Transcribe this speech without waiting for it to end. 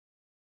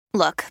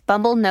Look,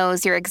 Bumble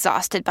knows you're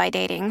exhausted by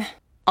dating.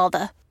 All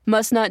the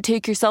must not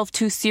take yourself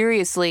too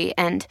seriously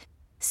and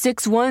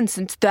 6'1"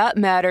 since that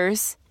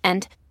matters.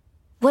 And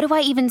what do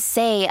I even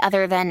say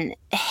other than,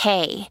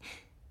 hey?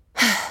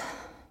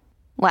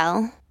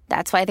 Well,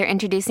 that's why they're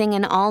introducing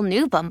an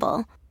all-new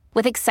Bumble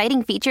with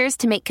exciting features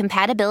to make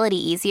compatibility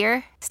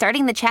easier,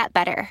 starting the chat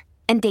better,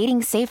 and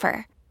dating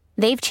safer.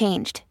 They've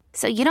changed,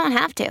 so you don't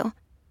have to.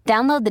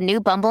 Download the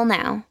new Bumble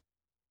now.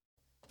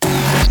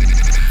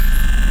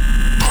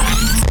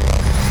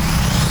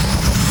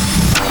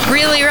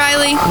 Really,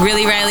 Riley?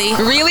 Really, Riley?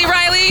 Really,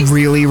 Riley?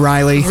 Really,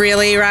 Riley?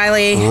 Really,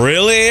 Riley?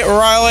 Really,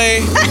 Riley?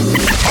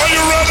 Are you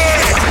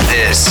ready?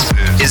 This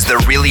is the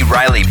Really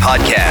Riley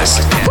podcast.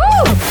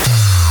 Woo!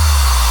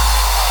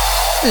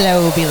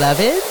 Hello,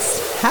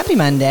 beloveds. Happy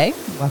Monday.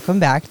 Welcome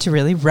back to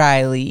Really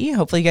Riley.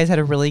 Hopefully you guys had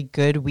a really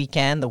good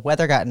weekend. The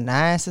weather got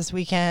nice this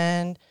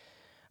weekend.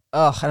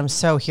 Oh, and I'm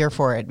so here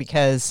for it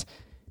because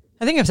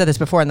I think I've said this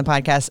before in the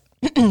podcast.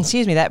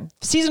 Excuse me, that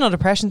seasonal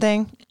depression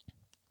thing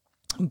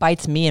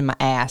bites me in my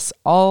ass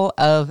all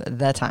of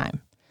the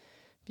time.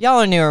 If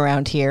y'all are new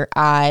around here,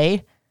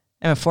 I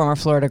am a former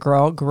Florida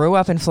girl. Grew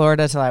up in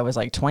Florida till I was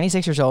like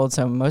 26 years old,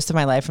 so most of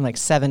my life from like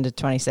 7 to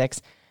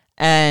 26.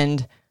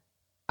 And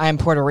I'm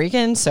Puerto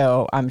Rican,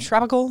 so I'm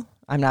tropical.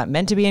 I'm not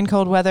meant to be in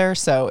cold weather,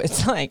 so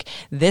it's like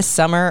this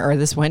summer or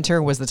this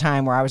winter was the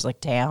time where I was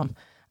like, damn,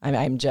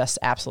 I'm just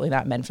absolutely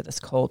not meant for this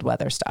cold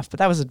weather stuff. But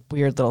that was a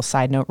weird little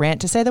side note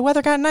rant to say the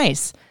weather got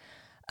nice.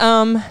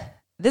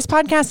 This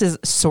podcast is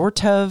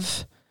sort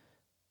of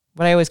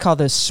what I always call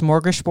the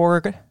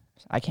smorgasbord.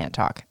 I can't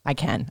talk. I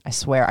can. I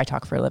swear I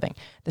talk for a living.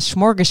 The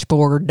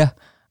smorgasbord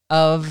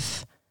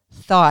of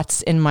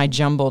thoughts in my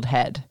jumbled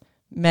head.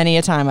 Many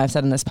a time I've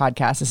said in this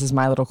podcast, this is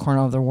my little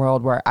corner of the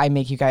world where I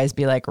make you guys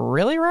be like,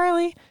 really,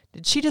 Riley?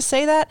 Did she just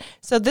say that?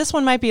 So this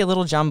one might be a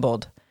little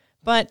jumbled,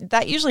 but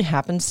that usually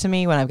happens to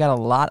me when I've got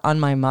a lot on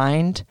my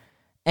mind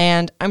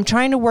and I'm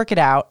trying to work it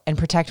out and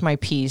protect my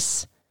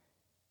peace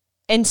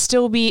and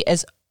still be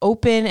as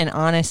open and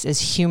honest as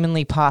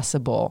humanly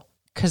possible,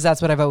 because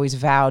that's what I've always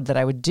vowed that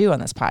I would do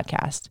on this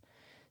podcast.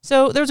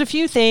 So there's a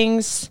few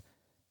things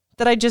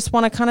that I just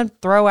want to kind of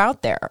throw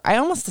out there. I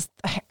almost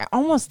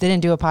didn't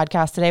do a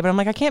podcast today, but I'm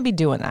like, I can't be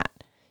doing that.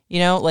 You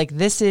know, like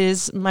this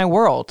is my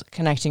world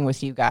connecting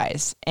with you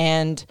guys.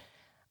 And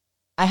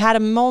I had a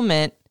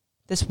moment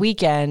this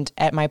weekend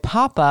at my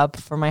pop-up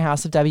for my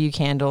House of W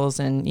candles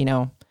and, you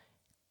know,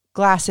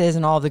 glasses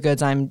and all the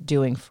goods I'm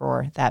doing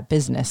for that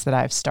business that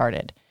I've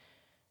started.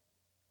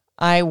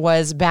 I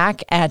was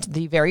back at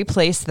the very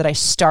place that I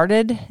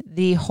started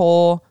the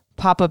whole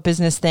pop-up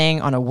business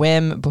thing on a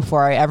whim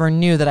before I ever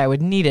knew that I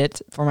would need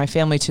it for my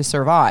family to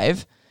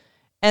survive,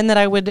 and that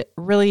I would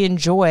really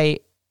enjoy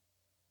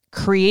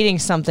creating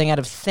something out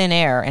of thin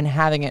air and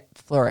having it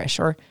flourish.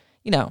 Or,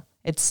 you know,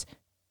 it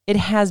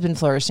has been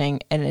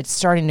flourishing and it's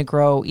starting to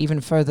grow even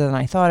further than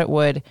I thought it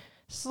would,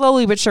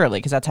 slowly but surely,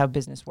 because that's how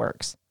business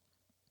works.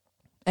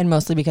 And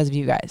mostly because of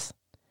you guys.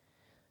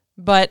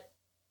 But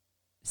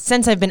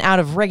since I've been out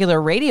of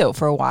regular radio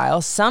for a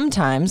while,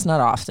 sometimes, not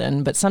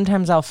often, but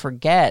sometimes I'll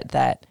forget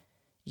that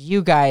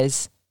you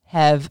guys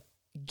have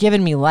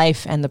given me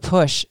life and the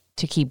push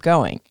to keep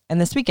going.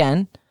 And this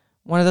weekend,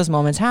 one of those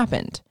moments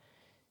happened.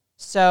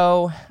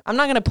 So I'm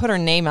not going to put her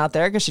name out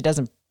there because she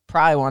doesn't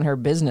probably want her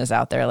business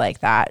out there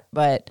like that.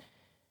 But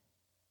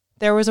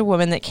there was a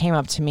woman that came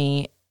up to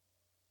me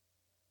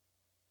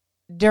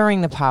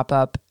during the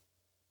pop-up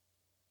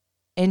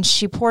and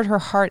she poured her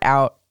heart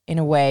out in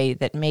a way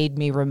that made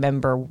me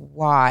remember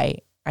why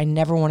I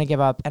never want to give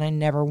up and I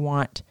never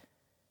want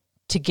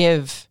to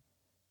give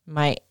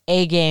my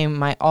A game,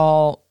 my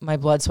all, my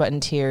blood, sweat,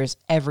 and tears,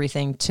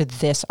 everything to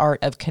this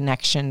art of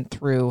connection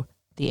through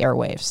the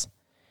airwaves.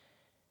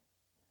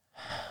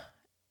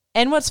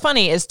 And what's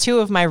funny is two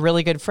of my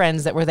really good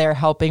friends that were there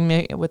helping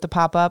me with the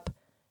pop-up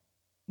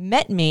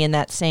met me in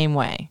that same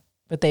way,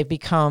 but they've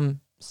become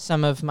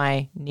some of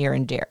my near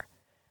and dear.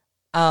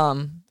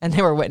 And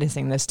they were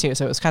witnessing this too,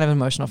 so it was kind of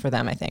emotional for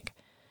them, I think.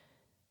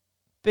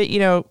 But, you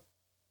know,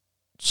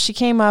 she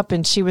came up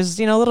and she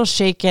was, you know, a little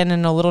shaken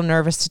and a little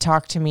nervous to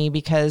talk to me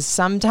because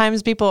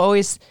sometimes people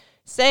always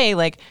say,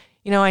 like,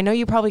 you know, I know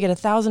you probably get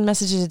 1,000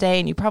 messages a day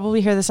and you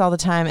probably hear this all the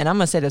time. And I'm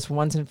going to say this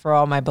once and for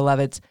all, my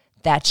beloveds,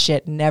 that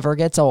shit never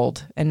gets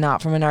old, and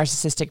not from a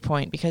narcissistic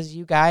point, because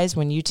you guys,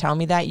 when you tell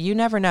me that, you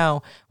never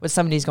know what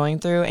somebody's going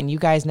through, and you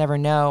guys never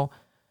know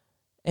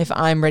if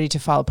I'm ready to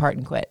fall apart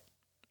and quit.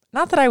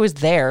 Not that I was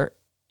there,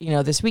 you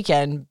know, this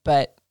weekend,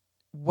 but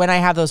when I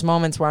have those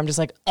moments where I'm just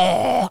like,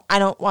 I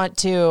don't want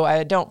to,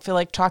 I don't feel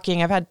like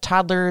talking. I've had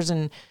toddlers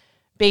and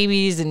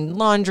babies and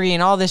laundry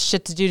and all this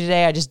shit to do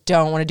today. I just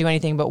don't want to do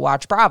anything but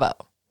watch Bravo,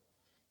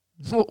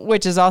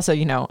 which is also,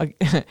 you know,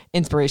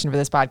 inspiration for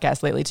this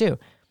podcast lately too.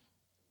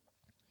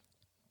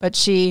 But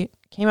she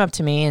came up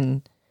to me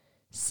and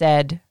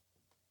said,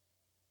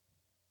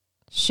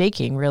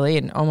 shaking really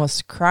and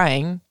almost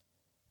crying,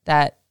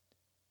 that,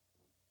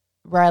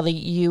 Riley,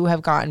 you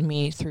have gotten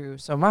me through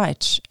so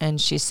much. And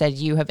she said,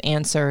 you have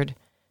answered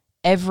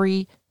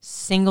Every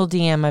single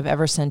DM I've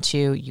ever sent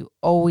you, you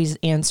always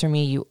answer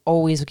me. You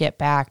always get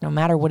back, no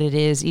matter what it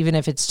is, even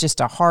if it's just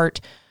a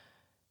heart.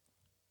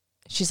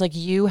 She's like,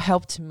 you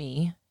helped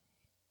me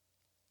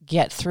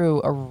get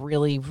through a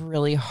really,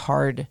 really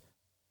hard,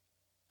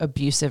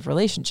 abusive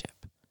relationship.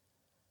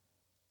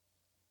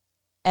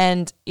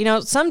 And, you know,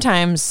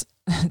 sometimes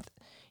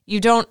you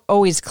don't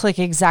always click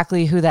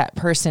exactly who that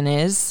person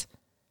is.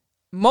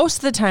 Most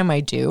of the time I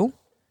do.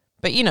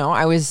 But, you know,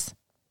 I was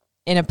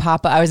in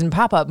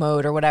pop-up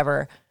mode or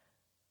whatever.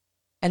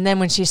 And then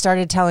when she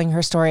started telling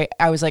her story,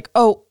 I was like,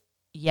 oh,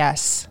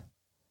 yes.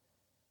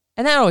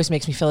 And that always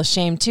makes me feel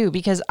ashamed too,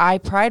 because I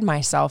pride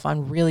myself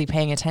on really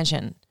paying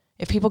attention.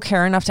 If people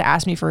care enough to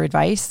ask me for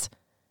advice,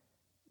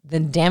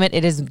 then damn it,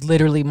 it is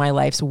literally my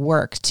life's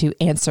work to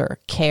answer,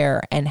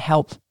 care, and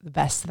help the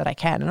best that I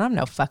can. And I'm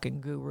no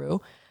fucking guru.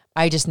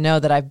 I just know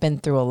that I've been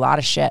through a lot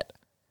of shit.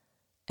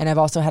 And I've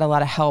also had a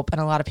lot of help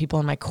and a lot of people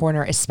in my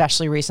corner,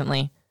 especially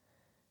recently.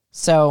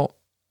 So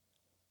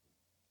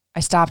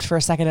I stopped for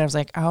a second and I was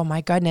like, oh my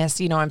goodness,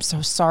 you know, I'm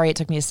so sorry it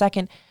took me a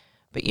second.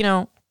 But, you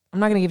know, I'm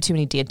not going to give too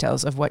many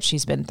details of what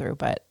she's been through,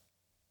 but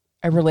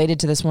I related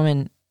to this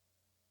woman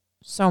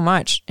so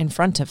much in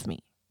front of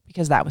me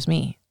because that was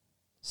me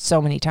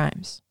so many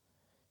times.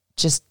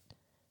 Just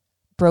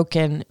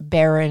broken,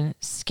 barren,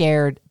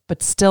 scared,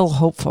 but still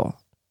hopeful.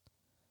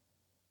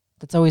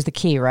 That's always the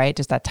key, right?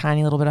 Just that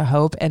tiny little bit of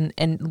hope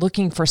and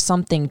looking for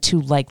something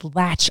to like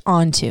latch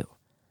onto.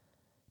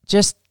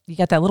 Just, you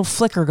got that little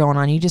flicker going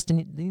on. You just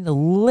need a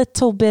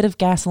little bit of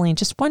gasoline,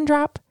 just one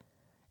drop.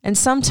 And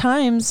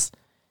sometimes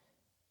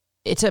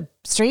it's a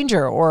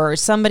stranger or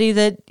somebody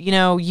that, you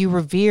know, you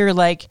revere.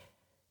 Like,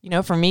 you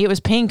know, for me, it was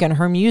Pink and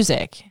her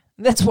music.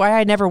 That's why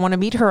I never want to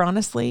meet her,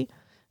 honestly,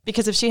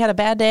 because if she had a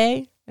bad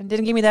day and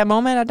didn't give me that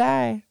moment, I'd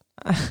die.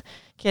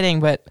 Kidding.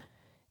 But,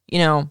 you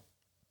know,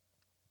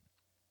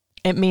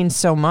 it means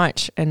so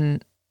much.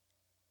 And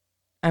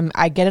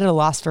I get at a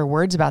loss for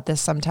words about this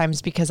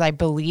sometimes because I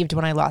believed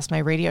when I lost my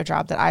radio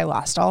job that I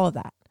lost all of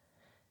that.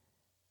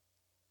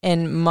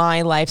 And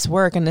my life's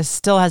work, and this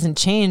still hasn't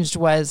changed,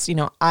 was, you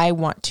know, I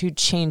want to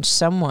change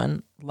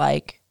someone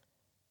like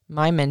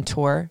my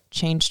mentor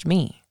changed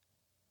me.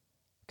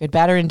 Good,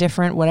 bad, or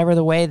indifferent, whatever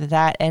the way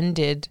that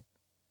ended.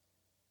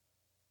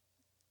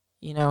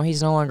 You know,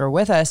 he's no longer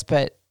with us,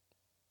 but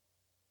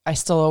I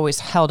still always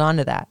held on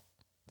to that.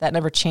 That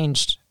never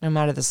changed, no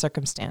matter the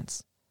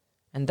circumstance.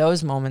 And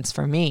those moments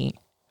for me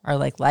are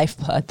like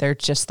lifeblood. They're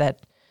just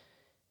that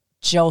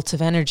jolt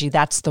of energy.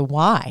 That's the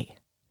why.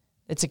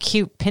 It's a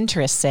cute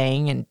Pinterest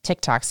saying and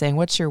TikTok saying,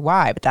 what's your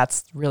why? But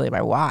that's really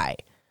my why.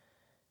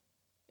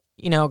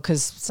 You know,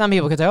 because some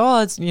people could say,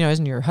 oh, it's, you know,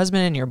 isn't your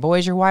husband and your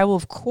boys your why? Well,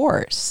 of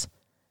course.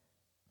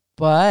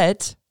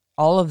 But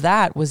all of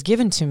that was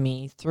given to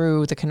me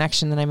through the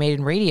connection that I made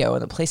in radio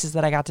and the places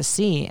that I got to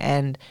see.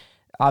 And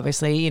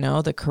obviously, you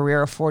know, the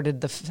career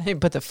afforded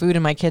put the food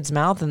in my kid's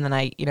mouth. And then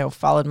I, you know,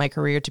 followed my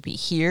career to be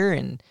here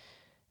in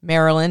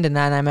Maryland. And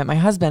then I met my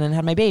husband and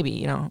had my baby,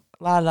 you know,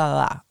 all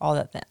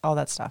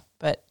that stuff.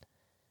 But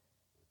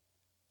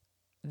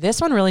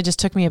this one really just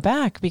took me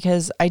aback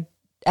because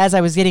as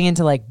I was getting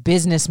into like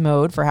business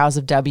mode for House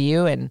of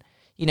W, and,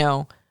 you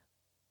know,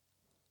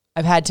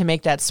 I've had to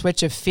make that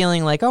switch of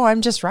feeling like, oh, I'm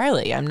just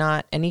Riley. I'm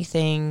not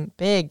anything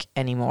big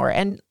anymore.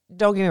 And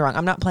don't get me wrong,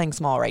 I'm not playing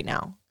small right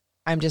now.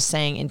 I'm just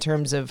saying in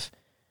terms of,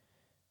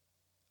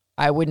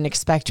 I wouldn't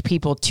expect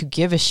people to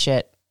give a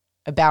shit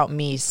about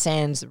me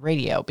sans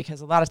radio,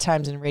 because a lot of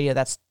times in radio,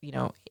 that's, you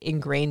know,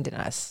 ingrained in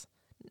us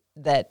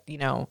that, you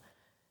know,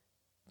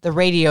 the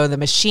radio, the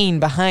machine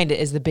behind it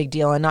is the big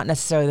deal and not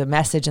necessarily the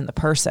message and the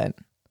person.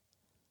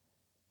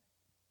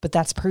 But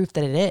that's proof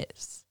that it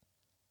is.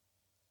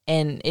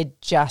 And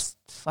it just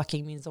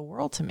fucking means the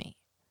world to me.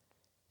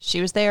 She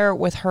was there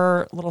with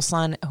her little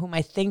son, whom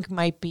I think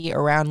might be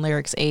around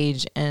Lyric's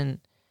age, and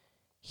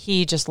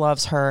he just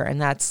loves her,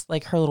 and that's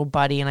like her little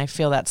buddy, and I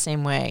feel that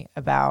same way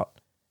about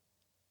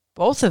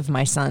both of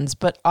my sons.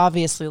 But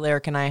obviously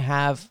Lyric and I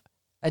have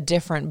a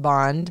different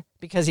bond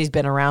because he's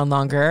been around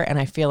longer, and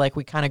I feel like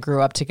we kind of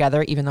grew up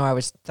together, even though I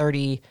was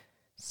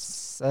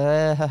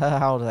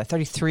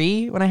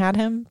 33 when I had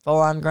him,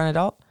 full-on grown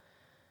adult.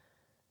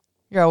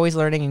 You're always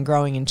learning and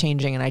growing and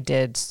changing, and I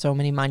did so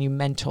many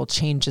monumental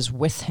changes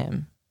with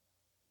him.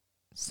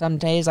 Some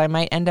days I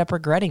might end up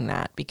regretting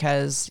that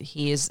because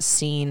he is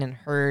seen and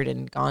heard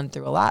and gone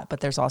through a lot, but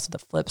there's also the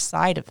flip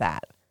side of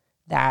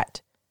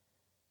that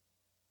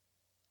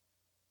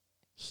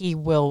he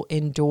will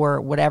endure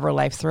whatever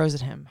life throws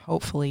at him,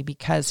 hopefully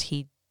because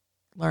he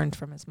learned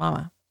from his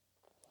mama.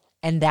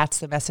 And that's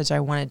the message I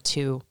wanted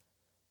to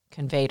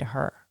convey to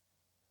her.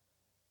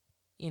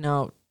 You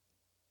know,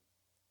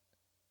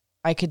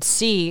 I could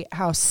see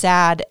how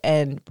sad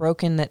and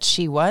broken that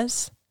she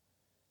was,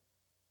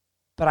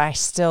 but I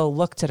still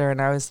looked at her and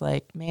I was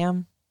like,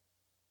 ma'am,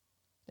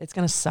 it's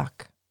going to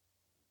suck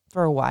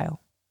for a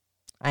while.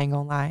 I ain't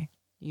going to lie.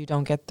 You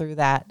don't get through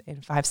that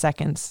in 5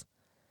 seconds.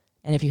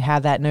 And if you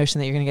have that notion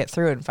that you're going to get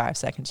through it in 5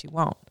 seconds, you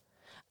won't.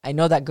 I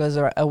know that goes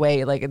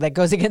away, like that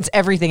goes against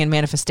everything in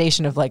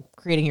manifestation of like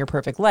creating your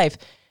perfect life.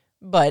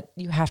 But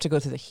you have to go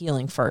through the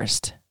healing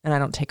first. And I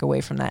don't take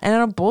away from that. And I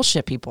don't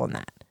bullshit people in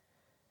that.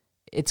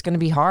 It's going to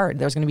be hard.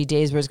 There's going to be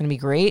days where it's going to be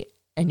great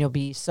and you'll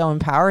be so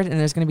empowered. And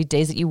there's going to be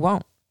days that you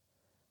won't.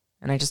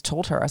 And I just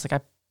told her, I was like,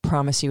 I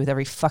promise you with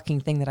every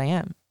fucking thing that I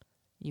am,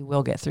 you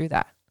will get through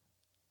that.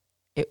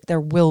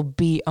 There will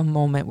be a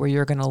moment where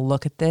you're going to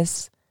look at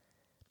this.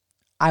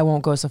 I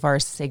won't go so far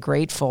as to say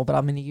grateful, but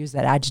I'm going to use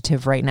that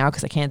adjective right now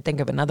because I can't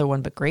think of another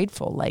one but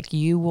grateful. Like,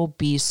 you will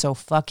be so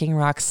fucking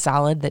rock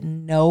solid that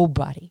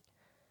nobody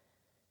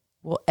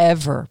will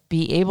ever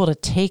be able to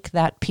take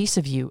that piece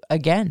of you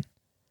again.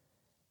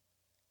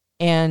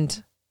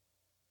 And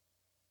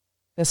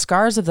the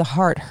scars of the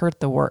heart hurt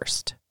the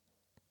worst.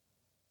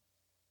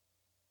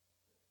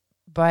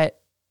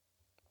 But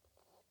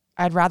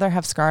I'd rather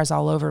have scars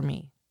all over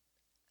me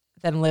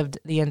than lived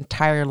the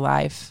entire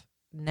life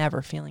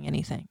never feeling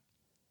anything.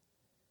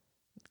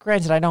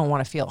 Granted, I don't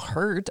want to feel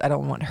hurt. I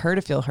don't want her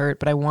to feel hurt,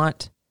 but I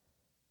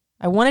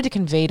wanted to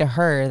convey to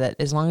her that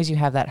as long as you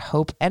have that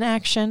hope and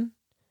action,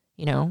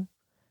 you know,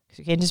 because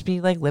you can't just be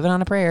like living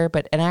on a prayer,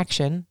 but an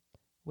action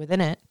within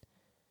it,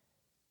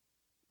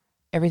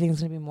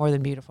 everything's going to be more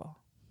than beautiful.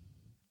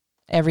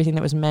 Everything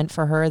that was meant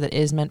for her, that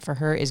is meant for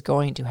her, is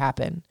going to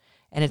happen.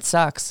 And it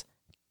sucks,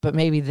 but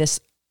maybe this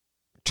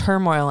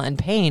turmoil and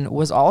pain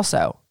was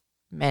also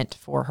meant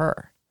for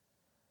her.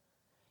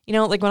 You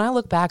know, like when I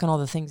look back on all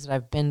the things that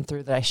I've been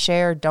through that I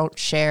share, don't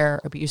share,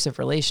 abusive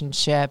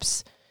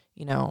relationships,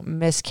 you know,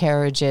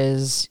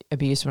 miscarriages,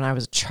 abuse when I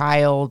was a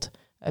child,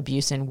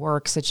 abuse in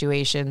work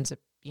situations,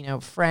 you know,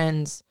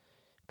 friends,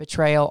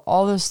 betrayal,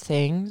 all those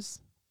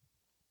things.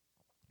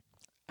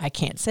 I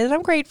can't say that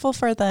I'm grateful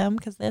for them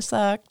because they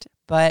sucked,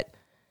 but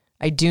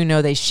I do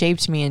know they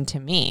shaped me into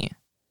me.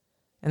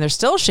 And they're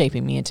still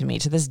shaping me into me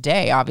to this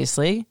day,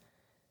 obviously.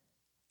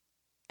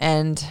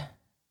 And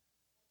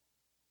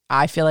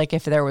I feel like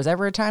if there was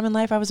ever a time in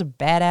life I was a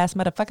badass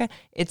motherfucker,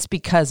 it's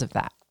because of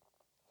that.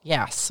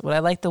 Yes. Would I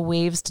like the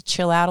waves to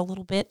chill out a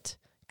little bit?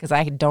 Because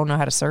I don't know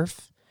how to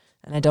surf.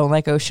 And I don't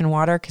like ocean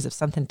water because if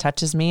something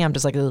touches me, I'm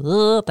just like,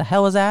 what the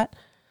hell is that?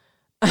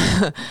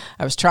 I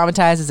was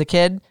traumatized as a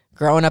kid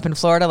growing up in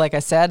Florida, like I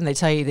said, and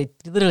they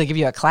literally give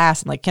you a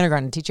class in like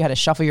kindergarten and teach you how to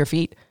shuffle your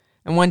feet.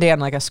 And one day on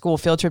like a school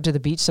field trip to the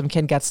beach, some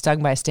kid got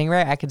stung by a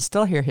stingray. I could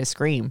still hear his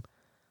scream.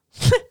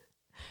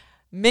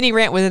 Mini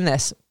rant within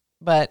this,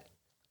 but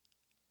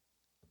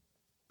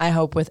I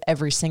hope with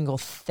every single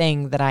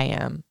thing that I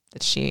am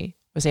that she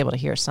was able to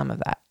hear some of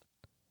that.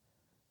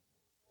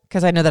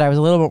 Because I know that I was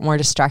a little bit more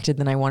distracted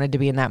than I wanted to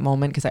be in that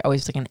moment because I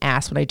always feel like an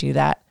ass when I do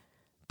that.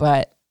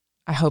 But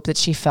I hope that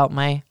she felt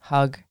my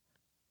hug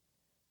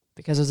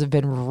because those have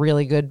been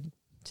really good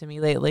to me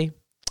lately.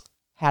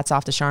 Hats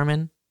off to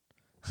Charmin.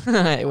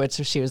 Which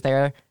she was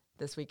there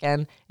this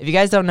weekend. If you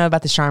guys don't know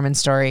about the Charmin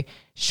story,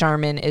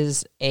 Charmin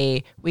is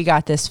a We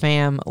Got This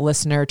fam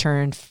listener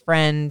turned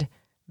friend,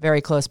 very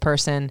close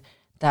person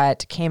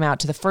that came out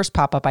to the first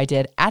pop-up I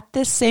did at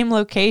this same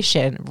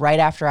location right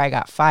after I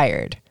got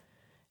fired,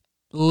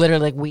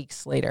 literally like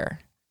weeks later,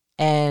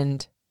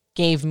 and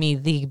gave me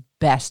the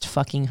best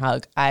fucking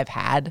hug I've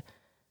had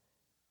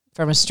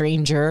from a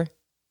stranger,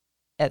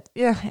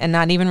 and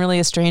not even really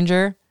a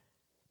stranger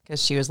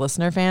because she was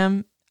listener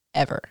fam,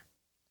 ever.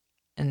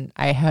 And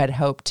I had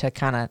hoped to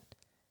kind of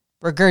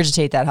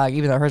regurgitate that hug,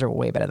 even though hers are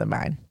way better than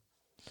mine.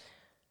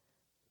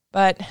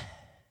 But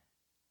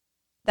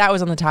that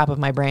was on the top of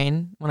my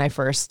brain when I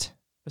first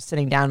was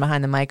sitting down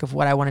behind the mic of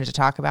what I wanted to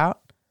talk about.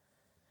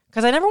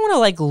 Because I never want to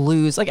like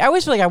lose. Like I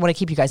always feel like I want to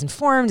keep you guys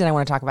informed and I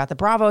want to talk about the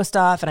Bravo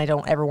stuff and I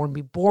don't ever want to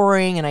be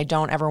boring and I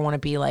don't ever want to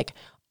be like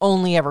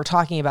only ever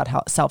talking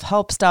about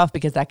self-help stuff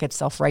because that gets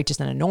self-righteous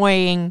and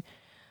annoying.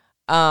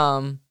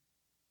 But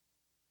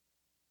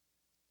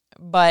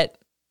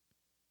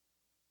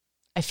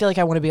I feel like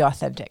I want to be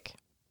authentic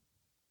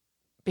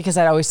because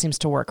that always seems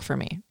to work for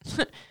me.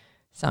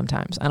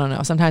 Sometimes. I don't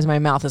know. Sometimes my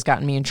mouth has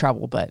gotten me in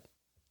trouble, but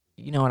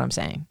you know what I'm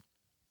saying.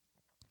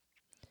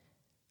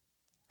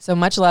 So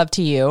much love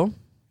to you,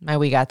 my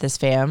We Got This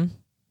fam.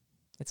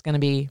 It's going to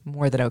be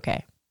more than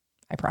okay.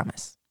 I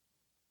promise.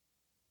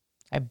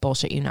 I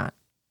bullshit you not.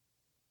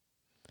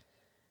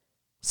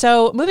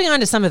 So moving on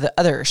to some of the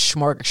other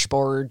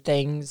smorgasbord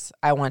things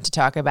I want to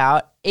talk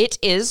about. It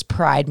is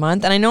Pride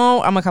Month, and I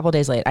know I'm a couple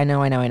days late. I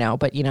know.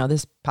 But, you know,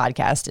 this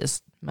podcast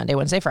is Monday,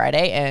 Wednesday,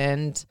 Friday,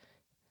 and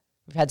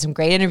we've had some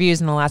great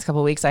interviews in the last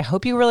couple of weeks. I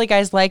hope you really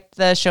guys liked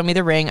the Show Me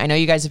the Ring. I know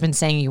you guys have been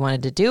saying you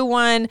wanted to do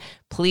one.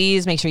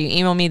 Please make sure you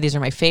email me. These are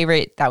my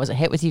favorite. That was a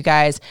hit with you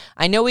guys.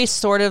 I know we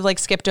sort of like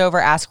skipped over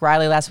Ask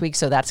Riley last week,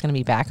 so that's going to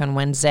be back on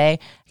Wednesday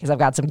because I've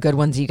got some good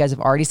ones you guys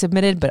have already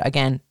submitted. But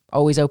again,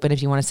 always open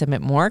if you want to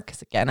submit more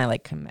because again, I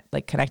like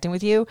connecting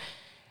with you.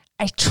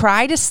 I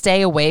try to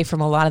stay away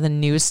from a lot of the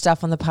news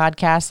stuff on the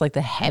podcast, like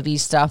the heavy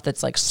stuff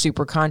that's like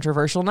super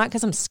controversial, not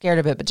because I'm scared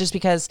of it, but just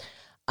because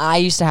I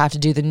used to have to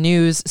do the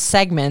news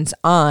segments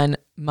on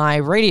my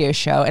radio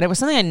show, and it was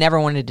something I never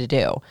wanted to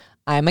do.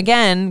 I'm,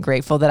 again,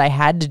 grateful that I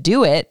had to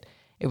do it.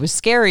 It was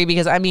scary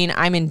because, I mean,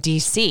 I'm in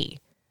D.C.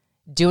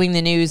 doing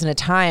the news in a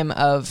time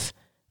of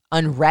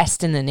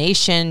unrest in the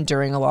nation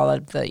during a lot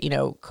of the,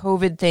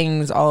 COVID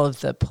things, all of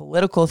the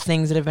political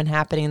things that have been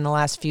happening in the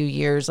last few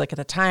years, like at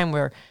the time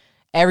where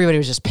everybody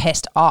was just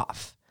pissed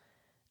off.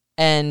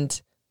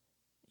 And,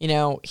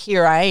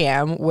 here I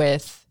am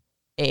with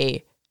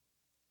a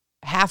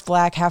half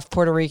black, half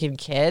Puerto Rican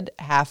kid,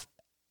 half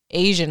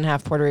Asian,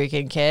 half Puerto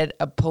Rican kid,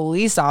 a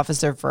police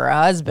officer for a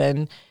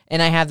husband,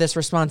 and I have this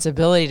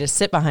responsibility to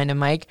sit behind a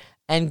mic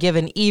and give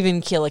an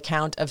even keel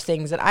account of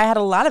things that I had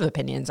a lot of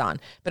opinions on,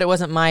 but it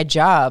wasn't my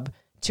job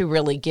to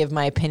really give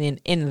my opinion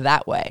in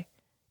that way,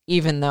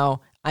 even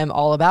though I'm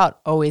all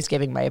about always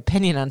giving my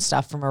opinion on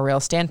stuff from a real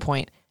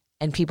standpoint,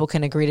 and people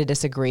can agree to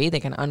disagree. They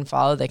can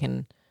unfollow, they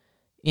can,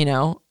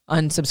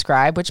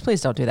 unsubscribe, which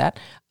please don't do that.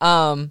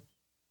 But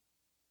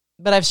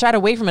I've shied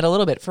away from it a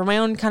little bit for my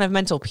own kind of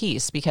mental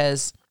peace,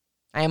 because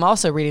I am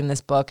also reading this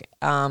book,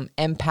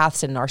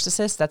 Empaths and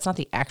Narcissists. That's not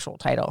the actual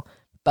title,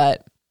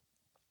 but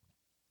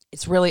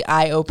it's really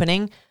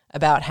eye-opening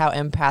about how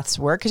empaths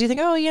work, because you think,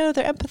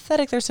 they're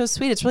empathetic, they're so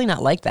sweet. It's really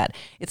not like that.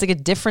 It's like a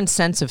different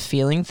sense of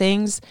feeling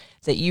things,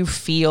 that you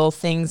feel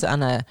things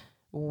on a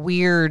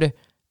weird,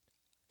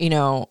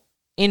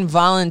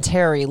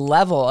 involuntary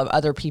level of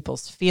other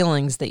people's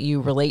feelings that you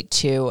relate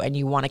to, and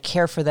you want to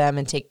care for them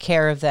and take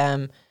care of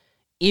them,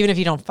 even if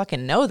you don't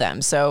fucking know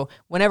them. So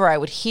whenever I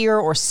would hear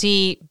or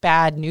see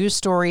bad news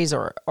stories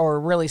or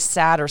really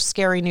sad or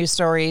scary news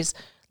stories,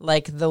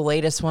 like the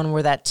latest one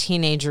where that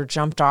teenager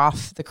jumped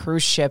off the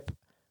cruise ship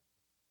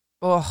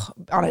on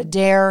a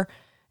dare,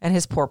 and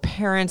his poor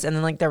parents, and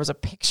then there was a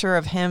picture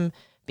of him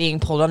being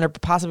pulled under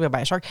possibly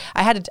by a shark.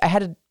 I had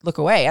to look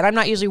away, and I'm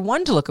not usually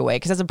one to look away,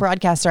 because as a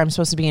broadcaster, I'm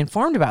supposed to be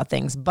informed about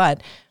things.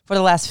 But for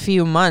the last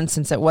few months,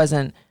 since it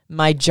wasn't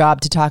my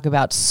job to talk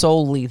about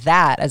solely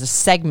that as a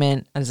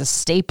segment, as a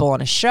staple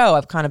on a show,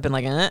 I've kind of been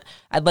like,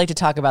 I'd like to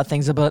talk about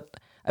things a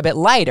bit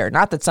lighter.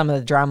 Not that some of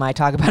the drama I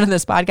talk about in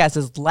this podcast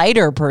is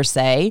lighter per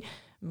se,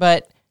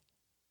 but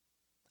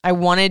I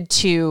wanted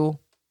to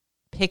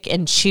pick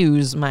and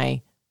choose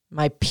my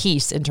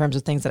piece in terms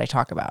of things that I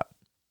talk about.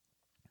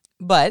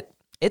 But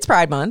it's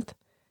Pride Month,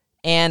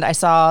 and I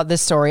saw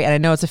this story, and I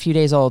know it's a few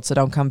days old, so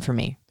don't come for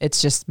me.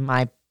 It's just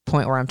my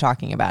point where I'm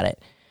talking about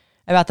it,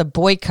 about the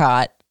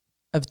boycott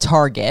of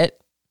Target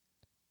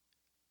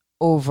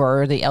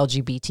over the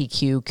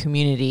LGBTQ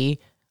community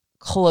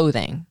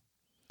clothing.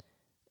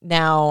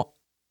 Now,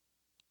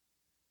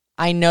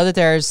 I know that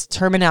there's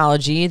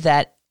terminology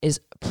that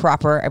is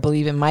proper. I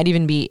believe it might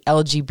even be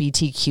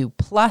LGBTQ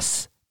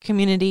plus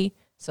community.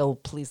 So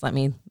please let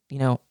me,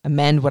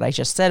 amend what I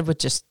just said with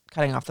just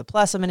cutting off the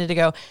plus a minute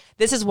ago.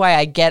 This is why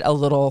I get a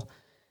little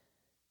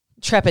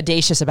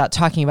trepidatious about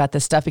talking about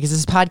this stuff, because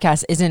this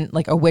podcast isn't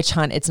like a witch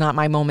hunt. It's not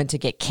my moment to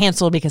get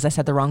canceled because I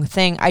said the wrong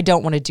thing. I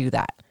don't want to do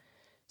that.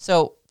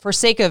 So for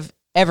sake of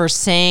ever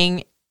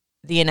saying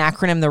the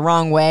acronym the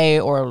wrong way,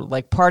 or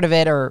part of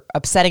it, or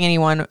upsetting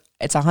anyone,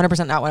 it's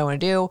 100% not what I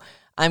want to do.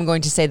 I'm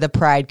going to say the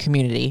Pride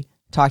community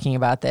talking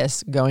about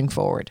this going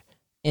forward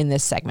in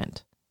this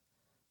segment.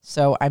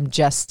 So I'm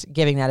just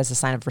giving that as a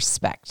sign of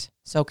respect.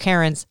 So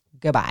Karens,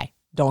 goodbye.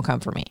 Don't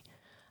come for me.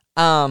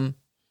 I've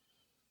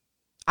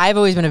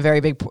always been a very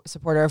big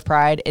supporter of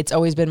Pride. It's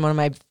always been one of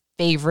my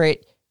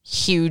favorite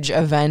huge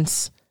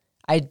events.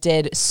 I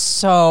did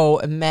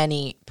so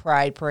many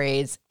Pride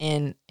parades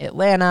in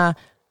Atlanta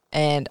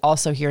and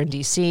also here in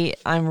DC.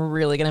 I'm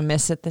really going to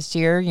miss it this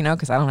year,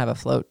 because I don't have a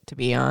float to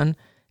be on.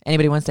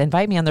 Anybody wants to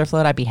invite me on their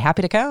float, I'd be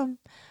happy to come.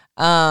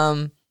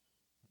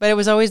 But it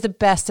was always the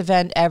best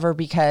event ever,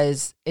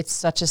 because it's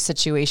such a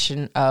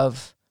situation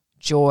of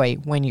joy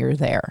when you're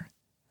there.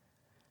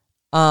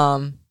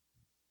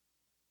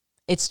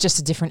 It's just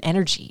a different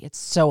energy. It's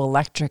so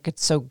electric.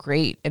 It's so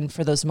great. And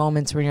for those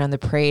moments when you're on the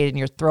parade and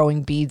you're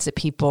throwing beads at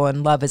people,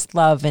 and love is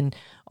love, and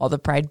all the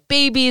Pride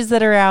babies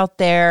that are out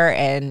there,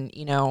 and,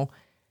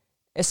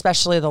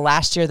 especially the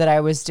last year that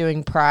I was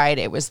doing Pride,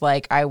 it was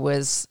like I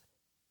was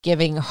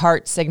giving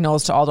heart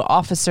signals to all the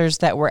officers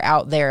that were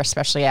out there,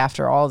 especially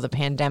after all the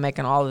pandemic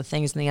and all the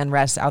things and the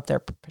unrest out there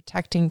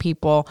protecting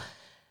people.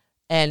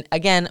 And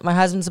again, my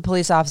husband's a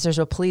police officer,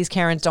 so please,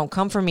 Karens, don't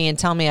come for me and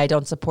tell me I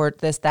don't support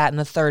this, that, and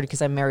the third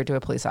because I'm married to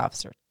a police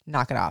officer.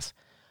 Knock it off.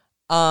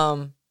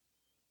 But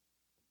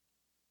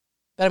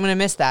I'm going to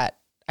miss that.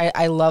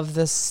 I love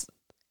this.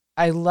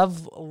 I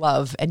love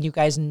love, and you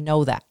guys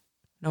know that,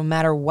 no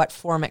matter what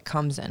form it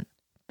comes in,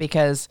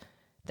 because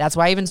that's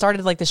why I even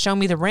started the Show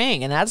Me the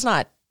Ring, and that's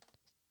not,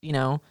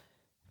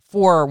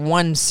 for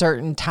one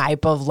certain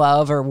type of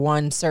love, or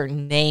one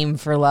certain name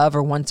for love,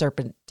 or one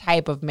certain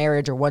type of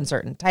marriage, or one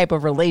certain type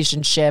of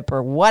relationship,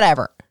 or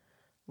whatever.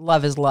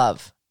 Love is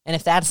love. And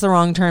if that's the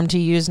wrong term to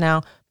use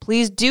now,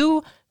 please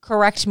do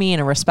correct me in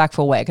a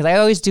respectful way, because I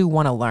always do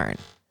want to learn.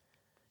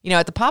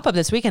 At the pop-up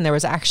this weekend, there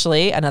was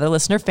actually another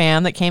listener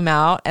fan that came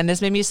out, and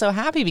this made me so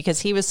happy,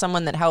 because he was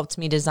someone that helped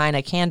me design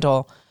a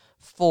candle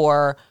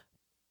for,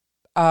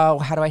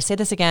 how do I say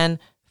this again?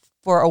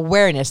 For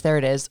awareness, there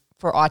it is,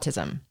 for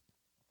autism,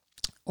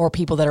 or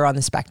people that are on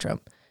the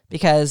spectrum.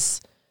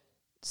 Because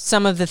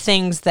some of the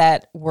things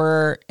that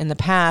were in the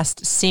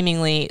past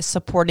seemingly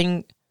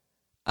supporting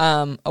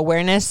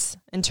awareness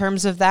in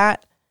terms of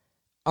that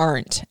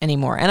aren't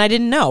anymore. And I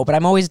didn't know, but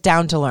I'm always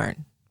down to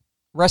learn.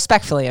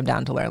 Respectfully, I'm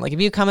down to learn. Like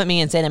if you come at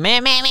me and say,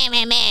 meh,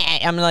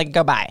 I'm like,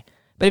 go bye.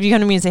 But if you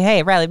come to me and say,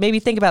 hey, Riley, maybe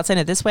think about saying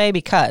it this way,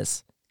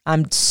 because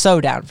I'm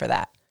so down for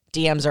that.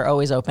 DMs are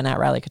always open at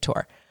Riley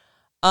Couture.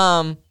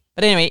 But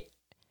anyway,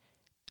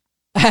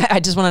 I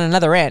just went on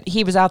another rant.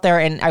 He was out there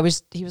and he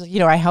was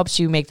like, I helped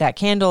you make that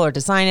candle or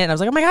design it. And I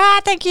was like, oh my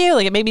God, thank you.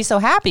 Like it made me so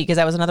happy, because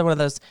that was another one of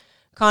those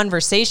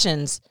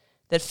conversations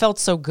that felt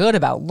so good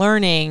about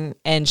learning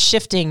and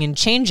shifting and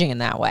changing in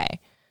that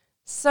way.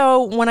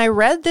 So when I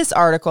read this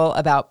article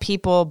about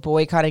people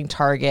boycotting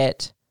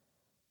Target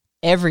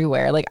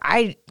everywhere, like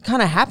I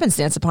kind of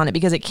happenstance upon it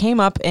because it came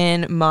up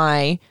in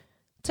my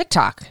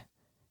TikTok.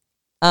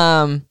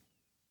 It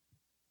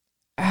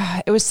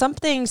was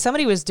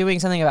somebody was doing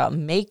something about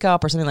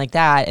makeup or something like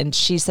that. And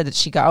she said that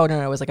she got,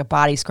 it was like a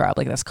body scrub,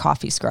 like this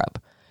coffee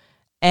scrub.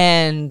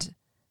 And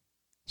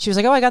she was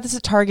like, oh, I got this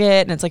at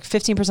Target and it's like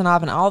 15%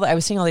 off. And I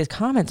was seeing all these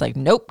comments like,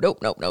 nope,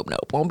 not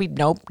going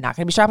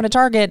to be shopping at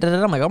Target.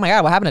 I'm like, oh my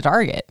God, what happened to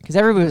Target? Because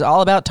everybody was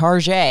all about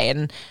Target.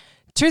 And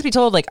truth be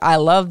told, like I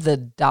love the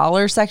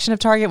dollar section of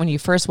Target. When you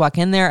first walk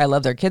in there, I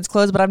love their kids'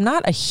 clothes, but I'm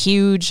not a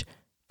huge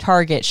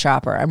Target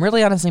shopper. I'm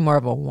really honestly more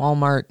of a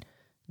Walmart,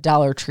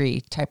 Dollar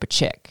Tree type of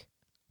chick.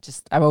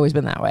 Just, I've always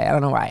been that way. I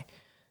don't know why.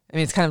 I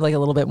mean, it's kind of like a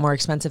little bit more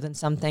expensive than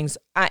some things.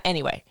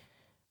 Anyway.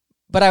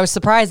 But I was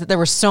surprised that there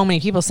were so many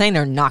people saying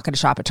they're not going to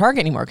shop at Target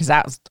anymore, because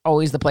that was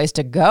always the place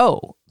to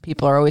go.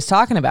 People are always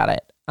talking about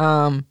it.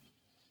 And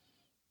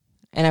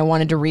I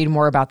wanted to read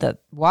more about that.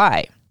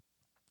 Why?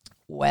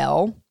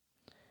 Well,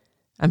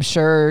 I'm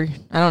sure,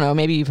 I don't know,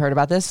 maybe you've heard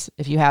about this.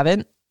 If you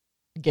haven't,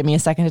 give me a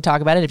second to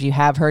talk about it. If you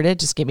have heard it,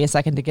 just give me a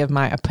second to give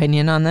my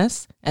opinion on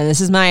this. And this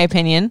is my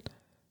opinion,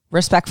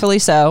 respectfully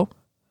so.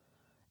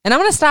 And I'm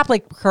going to stop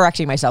like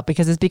correcting myself,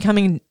 because it's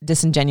becoming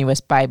disingenuous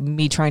by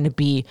me trying to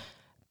be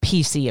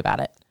PC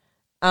about it.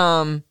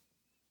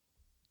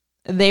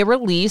 They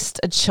released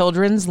a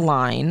children's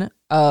line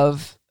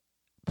of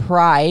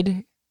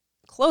Pride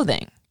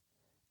clothing.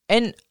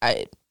 And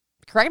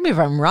correct me if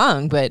I'm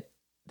wrong, but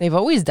they've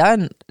always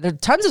done, there are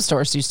tons of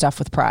stores do stuff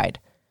with Pride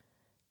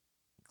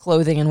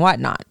clothing and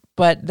whatnot.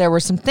 But there were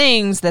some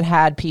things that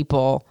had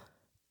people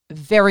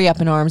very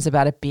up in arms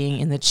about it being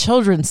in the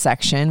children's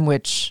section,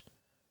 which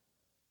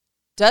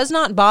does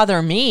not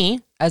bother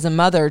me as a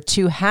mother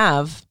to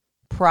have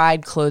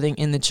Pride clothing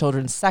in the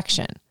children's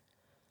section.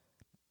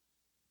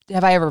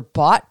 Have I ever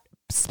bought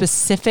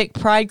specific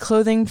Pride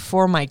clothing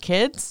for my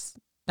kids?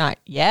 Not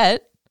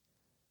yet.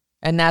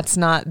 And that's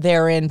not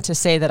therein to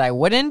say that I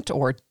wouldn't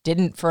or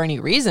didn't for any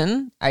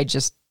reason. I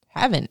just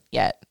haven't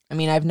yet. I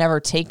mean, I've never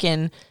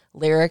taken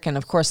Lyric, and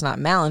of course not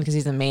Malin, because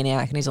he's a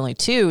maniac and he's only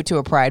 2, to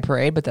a Pride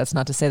parade, but that's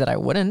not to say that I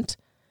wouldn't.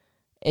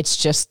 It's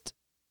just,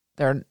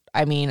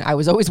 I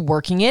was always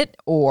working it,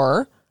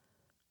 or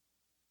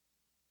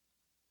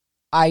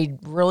I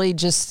really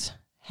just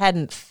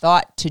hadn't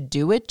thought to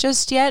do it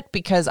just yet,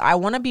 because I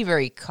want to be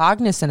very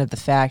cognizant of the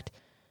fact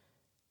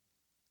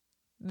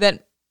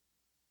that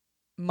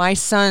my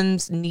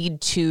sons need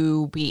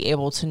to be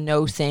able to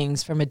know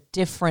things from a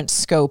different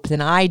scope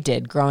than I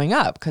did growing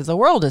up, because the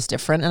world is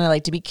different and I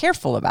like to be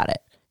careful about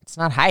it. It's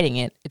not hiding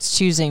it. It's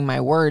choosing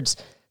my words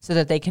so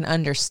that they can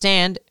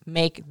understand,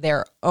 make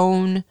their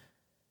own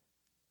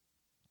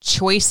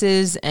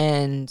choices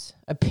and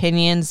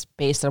opinions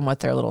based on what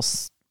their little,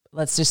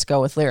 let's just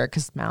go with Lyric,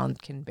 because Malin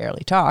can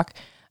barely talk.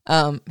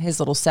 His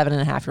little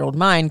 7.5-year-old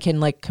mind can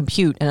like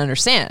compute and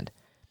understand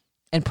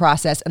and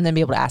process and then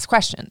be able to ask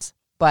questions.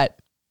 But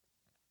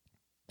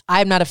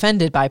I'm not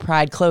offended by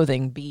Pride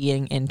clothing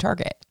being in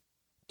Target.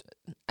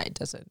 It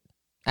doesn't.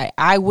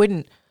 I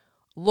wouldn't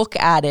look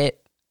at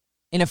it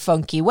in a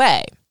funky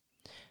way.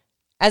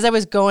 As I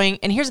was going,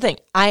 and here's the thing,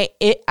 I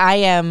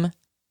am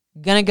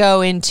gonna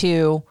go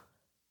into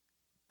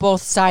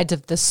both sides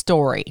of the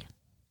story.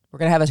 We're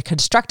gonna have a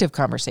constructive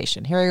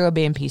conversation. Here I go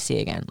being PC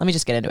again. Let me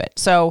just get into it.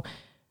 So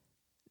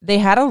they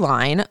had a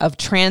line of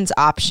trans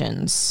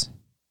options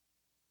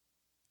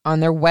on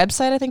their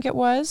website, I think it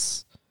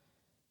was.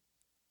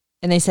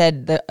 And they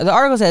said, the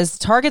article says,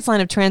 Target's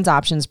line of trans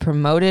options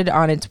promoted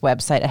on its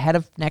website ahead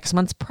of next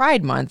month's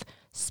Pride Month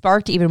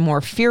sparked even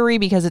more fury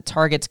because it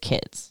targets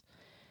kids.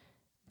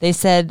 They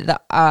said the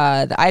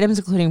items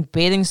including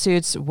bathing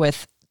suits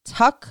with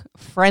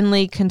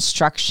tuck-friendly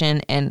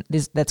construction, and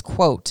that's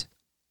quote,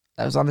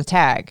 that was on the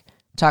tag,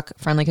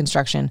 tuck-friendly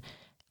construction,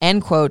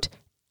 end quote,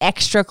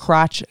 extra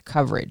crotch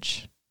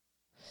coverage.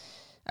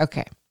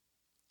 Okay.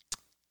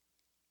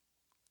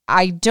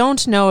 I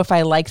don't know if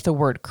I like the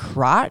word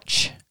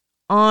crotch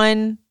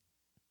on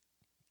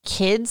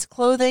kids'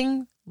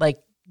 clothing, like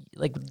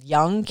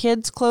young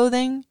kids'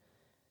 clothing.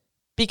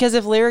 Because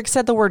if Lyric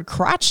said the word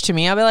crotch to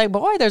me, I'll be like,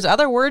 boy, there's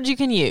other words you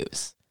can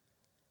use.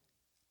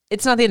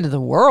 It's not the end of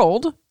the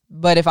world,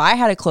 but if I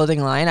had a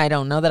clothing line, I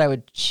don't know that I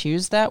would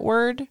choose that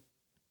word.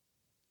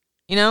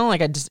 You know,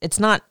 like it's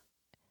not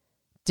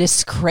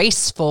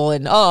disgraceful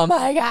and oh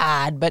my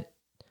God, but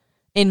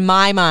in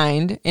my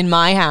mind, in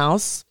my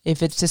house,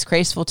 if it's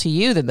disgraceful to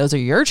you, then those are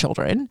your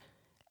children.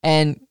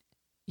 and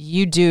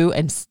you do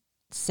and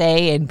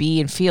say and be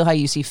and feel how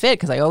you see fit.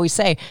 Because I always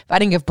say, if I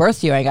didn't give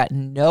birth to you, I got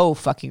no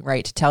fucking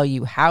right to tell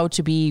you how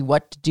to be,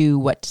 what to do,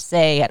 what to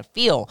say, how to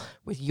feel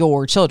with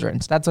your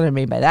children. So that's what I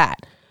mean by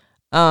that.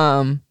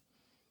 But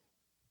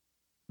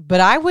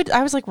I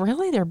was like,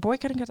 really? They're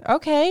boycotting?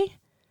 Okay.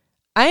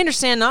 I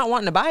understand not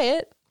wanting to buy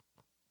it.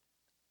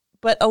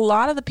 But a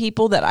lot of the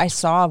people that I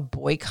saw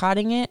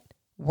boycotting it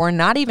were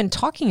not even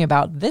talking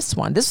about this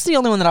one. This is the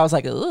only one that I was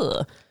like,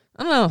 ugh,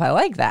 I don't know if I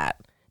like that.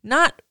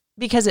 Not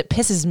because it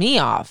pisses me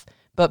off,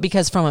 but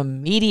because from a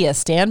media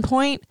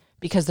standpoint,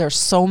 because there's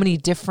so many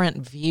different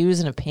views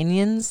and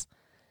opinions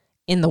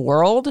in the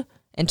world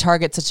and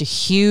Target's such a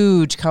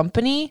huge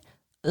company,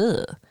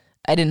 I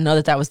didn't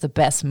know that was the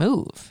best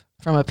move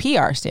from a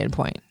PR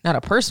standpoint, not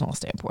a personal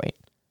standpoint.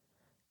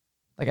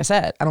 Like I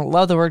said, I don't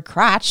love the word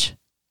crotch.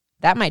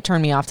 That might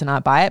turn me off to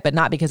not buy it, but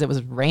not because it was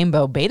a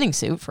rainbow bathing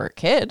suit for a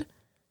kid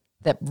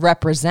that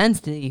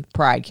represents the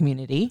pride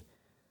community.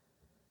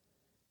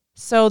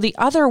 So the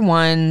other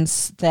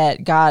ones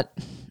that got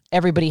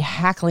everybody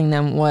hackling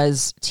them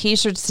was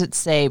t-shirts that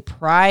say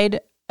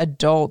Pride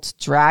Adult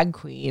Drag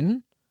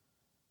Queen.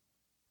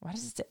 What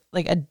is it?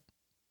 Like a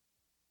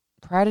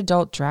Pride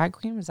Adult Drag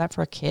Queen? Was that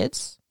for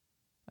kids?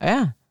 Oh,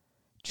 yeah.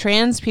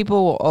 Trans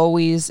people will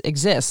always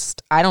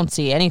exist. I don't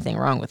see anything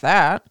wrong with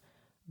that.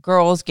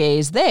 Girls,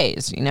 gays,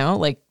 theys,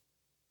 like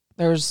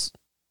there's,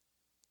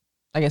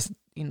 I guess,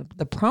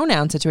 the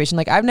pronoun situation.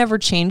 Like I've never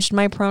changed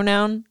my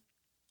pronoun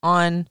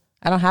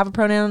I don't have a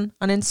pronoun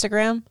on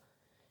Instagram.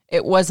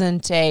 It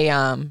wasn't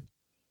a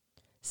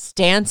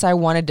stance I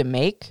wanted to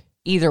make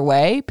either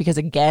way, because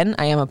again,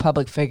 I am a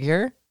public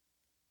figure.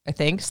 I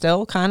think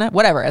still kind of,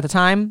 whatever. At the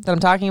time that I'm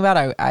talking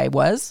about, I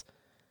was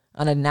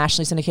on a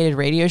nationally syndicated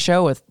radio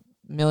show with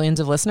millions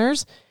of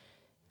listeners.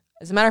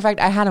 As a matter of fact,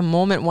 I had a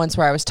moment once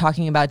where I was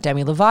talking about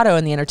Demi Lovato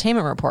in the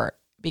Entertainment Report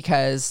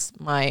because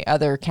my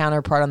other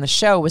counterpart on the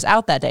show was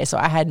out that day. So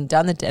I hadn't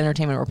done the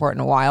Entertainment Report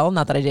in a while.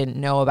 Not that I didn't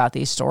know about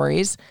these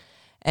stories.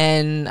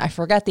 And I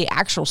forgot the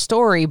actual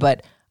story,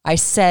 but I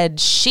said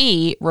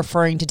she,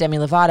 referring to Demi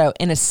Lovato,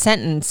 in a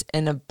sentence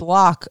in a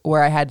block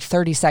where I had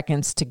 30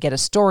 seconds to get a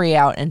story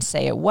out and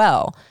say it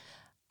well.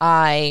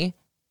 I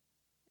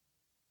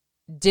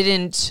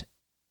didn't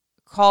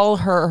call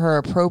her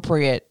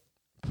appropriate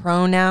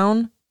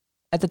pronoun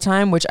at the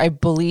time, which I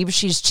believe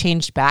she's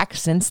changed back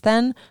since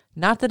then.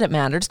 Not that it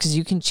matters, because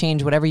you can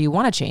change whatever you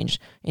want to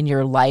change in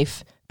your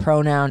life,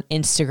 pronoun,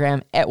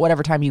 Instagram, at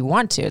whatever time you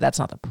want to. That's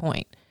not the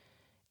point.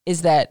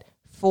 Is that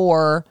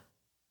for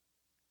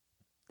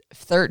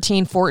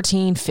 13,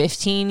 14,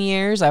 15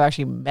 years, I've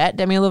actually met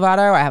Demi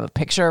Lovato. I have a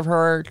picture of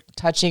her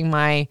touching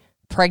my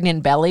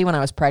pregnant belly when I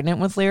was pregnant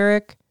with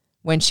Lyric,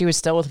 when she was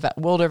still with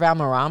Wilder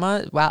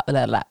Valderrama,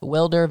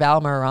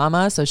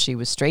 so she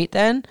was straight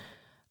then.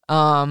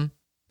 I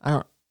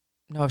don't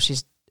know if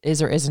she's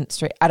is or isn't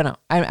straight. I don't know.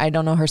 I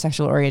don't know her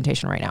sexual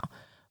orientation right now.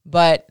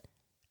 But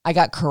I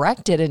got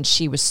corrected and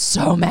she was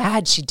so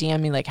mad. She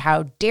DM'd me like,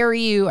 how dare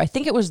you? I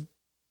think it was,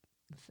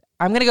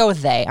 I'm going to go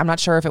with they. I'm not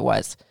sure if it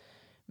was.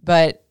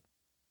 But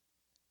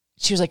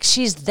she was like,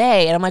 she's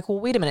they. And I'm like, well,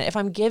 wait a minute. If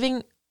I'm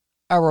giving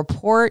a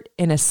report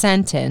in a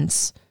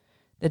sentence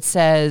that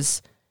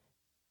says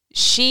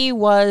she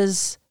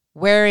was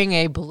wearing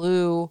a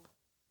blue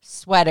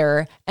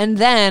sweater, and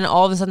then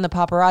all of a sudden the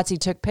paparazzi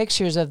took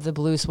pictures of the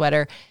blue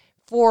sweater,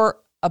 for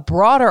a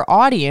broader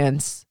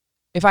audience,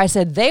 if I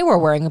said they were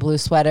wearing a blue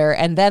sweater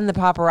and then the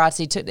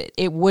paparazzi took it,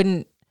 it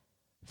wouldn't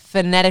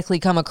phonetically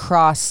come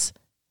across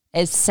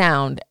as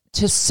sound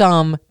to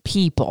some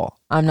people.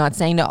 I'm not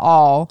saying to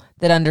all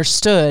that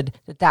understood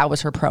that that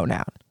was her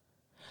pronoun.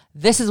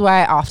 This is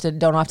why I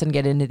don't often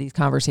get into these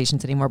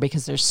conversations anymore,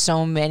 because there's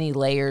so many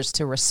layers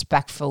to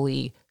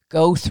respectfully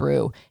go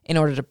through in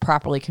order to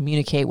properly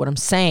communicate what I'm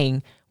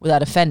saying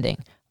without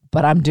offending.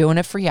 But I'm doing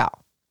it for y'all.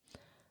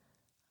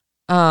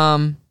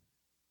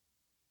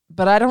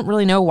 But I don't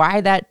really know why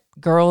that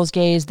girls,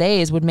 gays,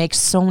 theys would make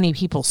so many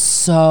people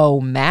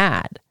so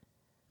mad.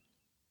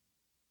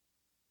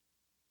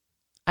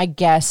 I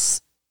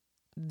guess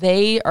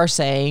they are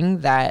saying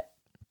that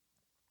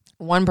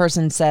one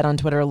person said on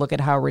Twitter, look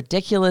at how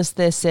ridiculous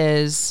this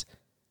is.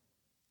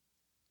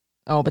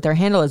 Oh, but their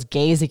handle is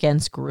gays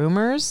against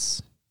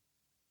groomers.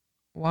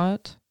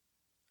 What?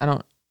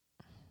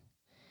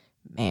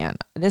 Man,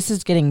 this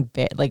is getting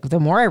like, the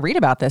more I read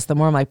about this, the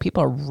more I'm like,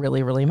 people are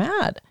really, really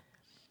mad.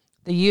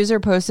 The user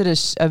posted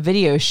a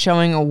video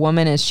showing a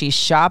woman as she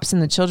shops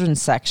in the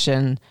children's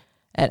section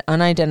at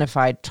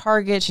unidentified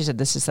Target. She said,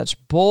 this is such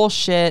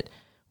bullshit.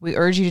 We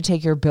urge you to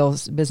take your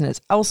business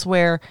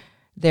elsewhere.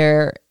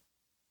 They're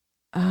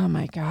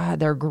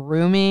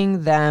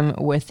grooming them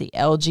with the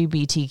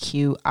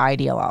LGBTQ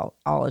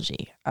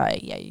ideology.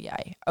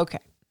 Okay.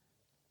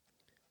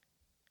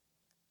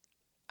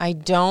 I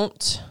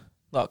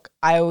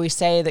always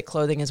say that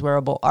clothing is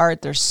wearable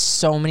art. There's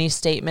so many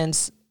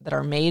statements that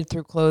are made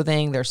through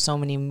clothing. There's so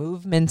many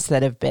movements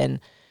that have been,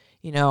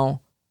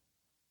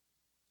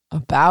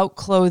 about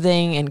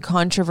clothing and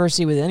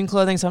controversy within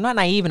clothing. So I'm not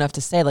naive enough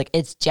to say like,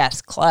 it's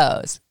just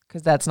clothes,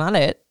 because that's not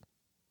it.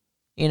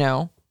 You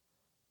know,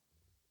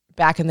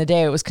 back in the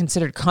day, it was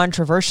considered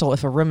controversial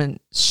if a woman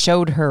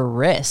showed her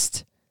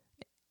wrist,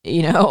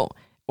 you know,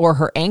 or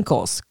her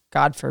ankles,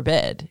 God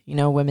forbid. You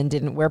know, women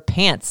didn't wear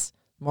pants,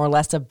 more or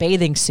less a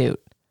bathing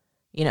suit,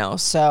 you know,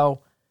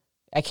 so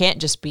I can't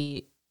just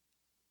be,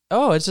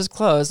 oh, it's just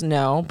clothes.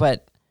 No,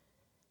 but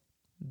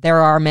there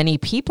are many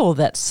people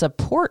that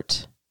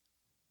support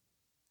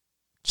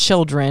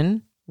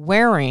children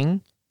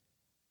wearing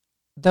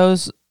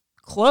those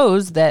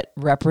clothes that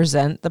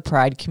represent the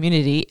Pride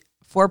community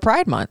for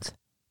Pride Month.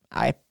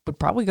 I would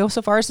probably go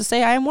so far as to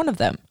say I am one of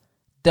them.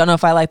 Don't know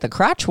if I like the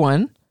crotch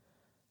one.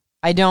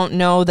 I don't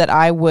know that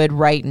I would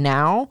right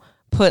now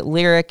put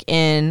lyric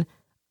in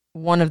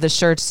one of the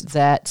shirts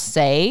that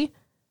say,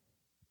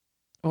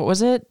 what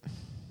was it?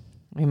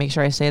 Let me make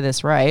sure I say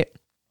this right.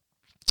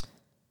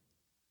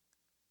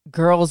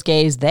 Girls,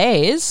 gays,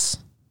 theys.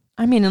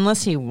 I mean,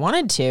 unless he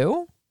wanted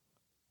to.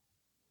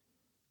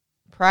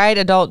 Pride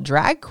adult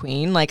drag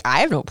queen. Like, I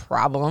have no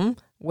problem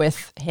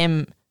with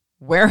him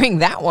wearing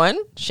that one.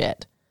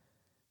 Shit.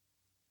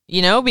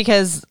 You know,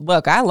 because,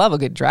 look, I love a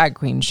good drag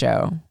queen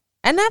show.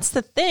 And that's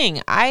the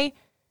thing. I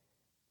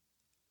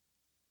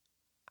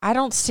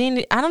don't see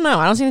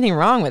anything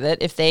wrong with it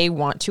if they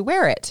want to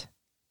wear it.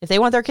 If they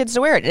want their kids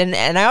to wear it.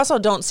 And I also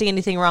don't see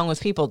anything wrong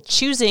with people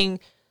choosing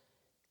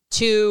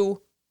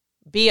to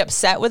be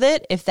upset with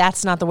it if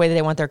that's not the way that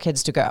they want their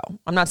kids to go.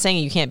 I'm not saying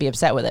you can't be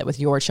upset with it with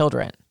your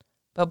children.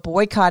 But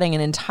boycotting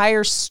an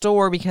entire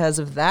store because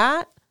of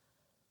that?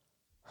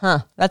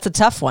 That's a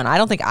tough one. I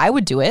don't think I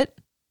would do it.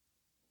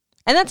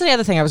 And that's the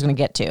other thing I was going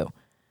to get to.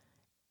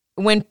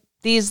 When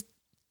these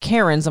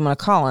Karens, I'm going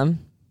to call them.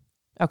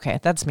 Okay,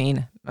 that's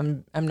mean.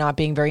 I'm not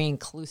being very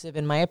inclusive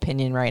in my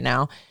opinion right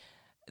now.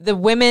 The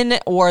women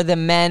or the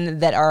men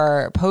that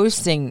are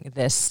posting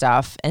this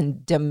stuff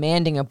and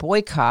demanding a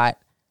boycott,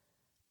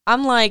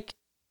 I'm like,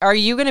 are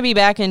you going to be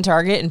back in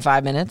Target in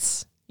 5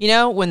 minutes? You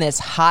know, when this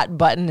hot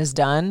button is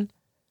done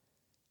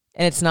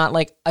and it's not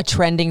like a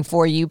trending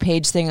for you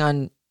page thing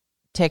on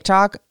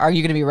TikTok, are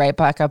you going to be right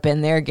back up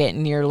in there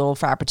getting your little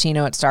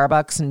Frappuccino at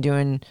Starbucks and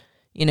doing,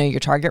 you know, your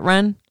Target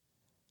run?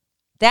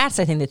 That's,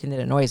 I think, the thing that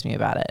annoys me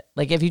about it.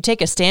 Like, if you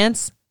take a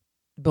stance,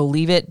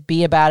 believe it,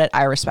 be about it,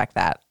 I respect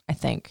that, I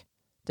think,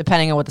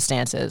 depending on what the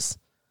stance is.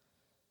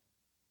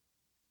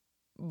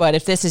 But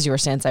if this is your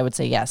stance, I would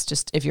say yes.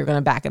 Just if you're going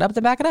to back it up,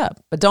 then back it up.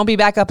 But don't be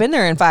back up in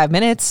there in 5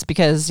 minutes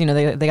because, you know,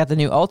 they got the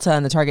new Ulta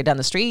and the Target down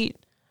the street,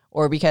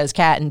 or because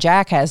Cat and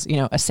Jack has, you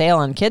know, a sale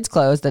on kids'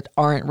 clothes that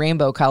aren't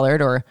rainbow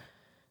colored, or,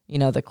 you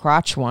know, the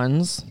crotch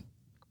ones.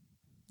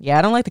 Yeah,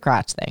 I don't like the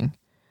crotch thing.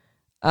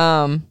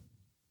 But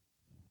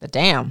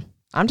damn,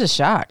 I'm just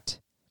shocked.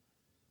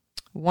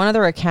 One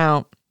other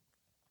account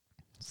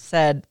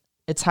said,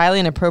 it's highly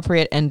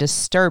inappropriate and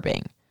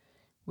disturbing.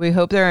 We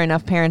hope there are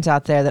enough parents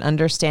out there that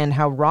understand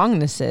how wrong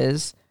this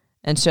is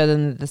and show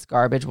them that this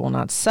garbage will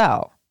not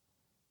sell.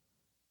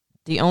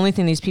 The only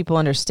thing these people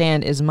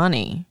understand is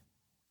money.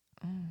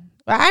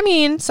 I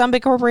mean, some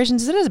big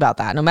corporations, it is about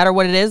that. No matter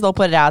what it is, they'll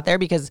put it out there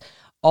because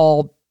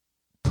all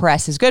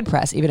press is good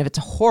press, even if it's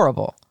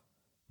horrible.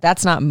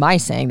 That's not my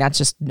saying. That's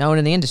just known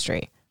in the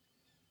industry.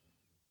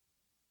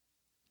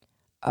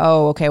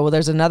 Oh, okay. Well,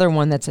 there's another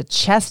one that's a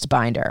chest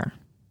binder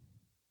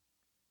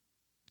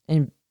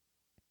in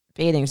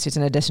bathing suits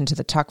in addition to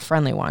the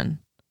tuck-friendly one.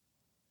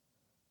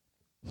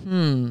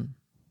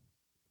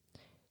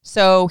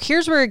 So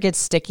here's where it gets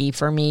sticky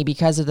for me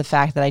because of the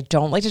fact that I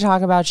don't like to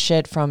talk about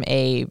shit from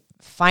a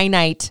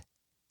finite,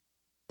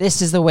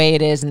 this is the way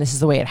it is and this is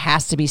the way it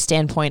has to be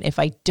standpoint if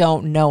I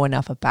don't know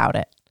enough about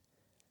it.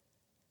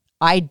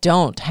 I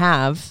don't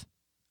have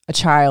a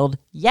child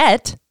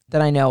yet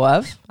that I know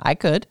of. I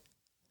could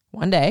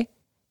one day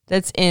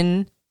that's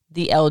in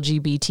the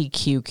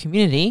LGBTQ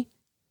community.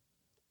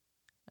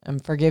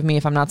 Forgive me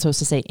if I'm not supposed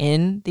to say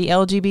in the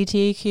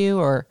LGBTQ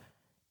or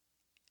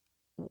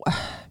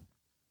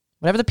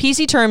whatever the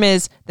PC term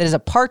is that is a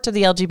part of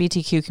the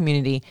LGBTQ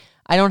community.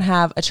 I don't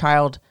have a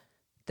child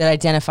that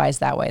identifies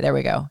that way. There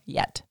we go.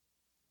 Yet.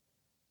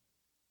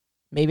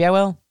 Maybe I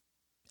will.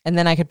 And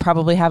then I could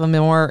probably have a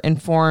more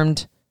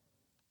informed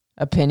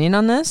opinion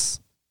on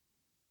this.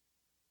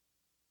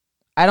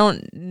 I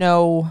don't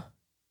know.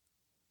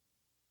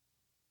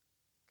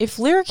 If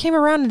Lyra came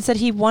around and said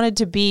he wanted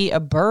to be a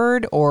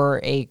bird or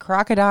a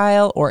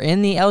crocodile or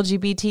in the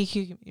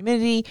LGBTQ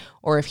community,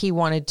 or if he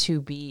wanted to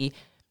be,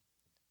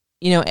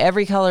 you know,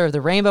 every color of the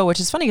rainbow,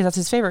 which is funny because that's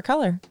his favorite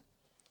color,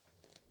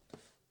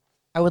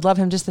 I would love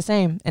him just the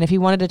same. And if he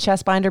wanted a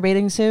chest binder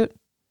bathing suit,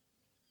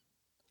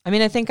 I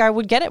mean, I think I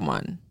would get it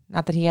one.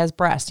 Not that he has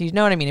breasts. You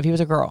know what I mean? If he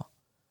was a girl.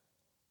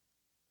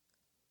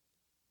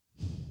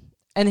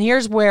 And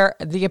here's where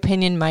the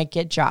opinion might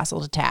get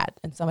jostled a tad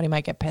and somebody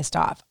might get pissed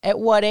off. At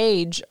what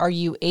age are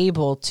you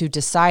able to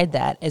decide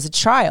that as a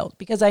child?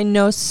 Because I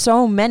know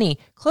so many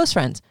close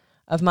friends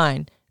of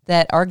mine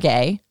that are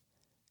gay,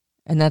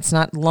 and that's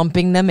not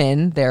lumping them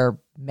in. They're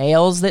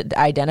males that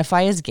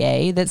identify as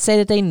gay that say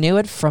that they knew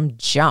it from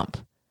jump.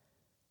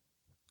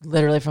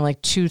 Literally from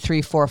like 2,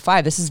 3, 4,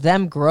 5. This is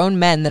them grown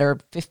men that are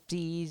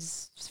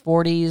 50s,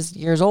 40s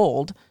years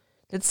old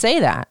that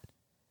say that.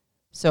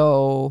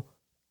 So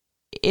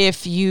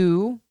if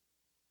you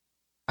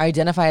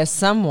identify as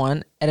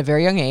someone at a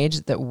very young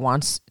age that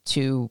wants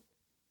to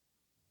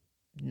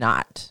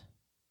not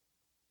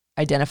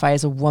identify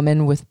as a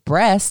woman with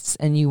breasts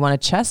and you want a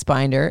chest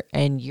binder,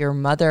 and your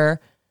mother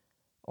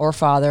or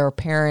father or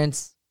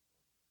parents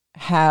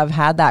have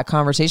had that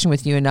conversation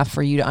with you enough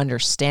for you to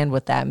understand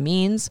what that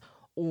means,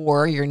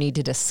 or you need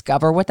to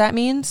discover what that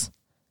means,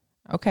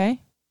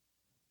 okay.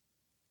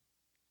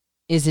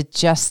 Is it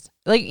just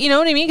like, you know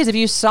what I mean? Because if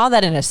you saw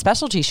that in a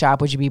specialty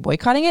shop, would you be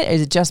boycotting it?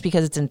 Is it just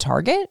because it's in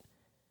Target?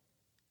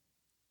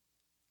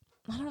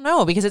 I don't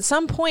know, because at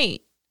some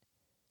point,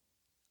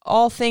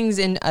 all things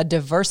in a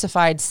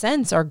diversified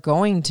sense are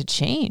going to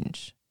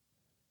change.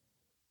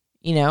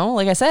 You know,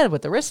 like I said,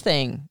 with the wrist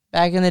thing,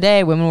 back in the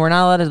day, women were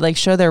not allowed to like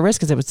show their wrist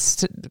because it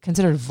was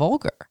considered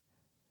vulgar.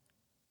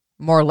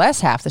 More or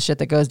less half the shit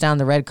that goes down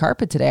the red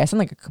carpet today. I sound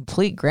like a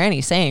complete granny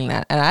saying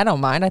that, and I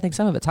don't mind. I think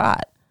some of it's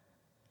hot.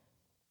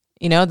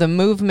 You know, the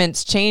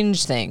movements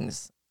change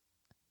things.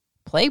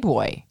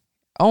 Playboy.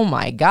 Oh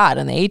my God.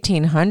 In the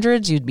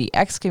 1800s, you'd be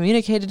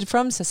excommunicated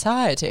from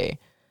society.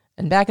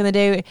 And back in the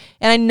day,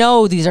 and I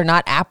know these are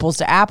not apples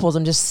to apples.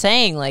 I'm just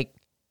saying, like,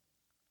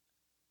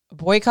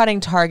 boycotting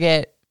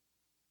Target,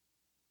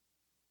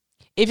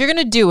 if you're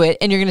going to do it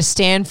and you're going to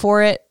stand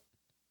for it,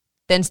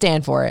 then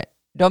stand for it.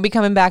 Don't be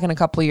coming back in a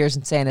couple of years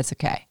and saying it's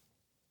okay.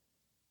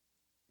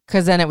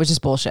 Because then it was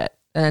just bullshit.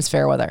 And it's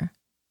fair weather.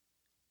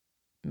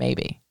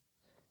 Maybe.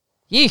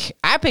 Yeesh,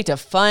 I picked a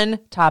fun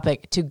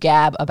topic to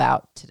gab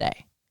about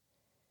today.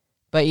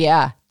 But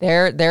yeah,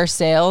 their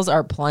sales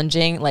are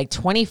plunging like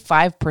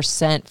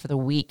 25% for the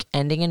week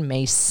ending in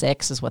May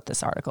 6th is what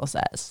this article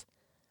says.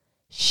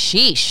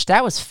 Sheesh,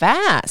 that was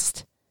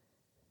fast.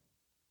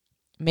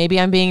 Maybe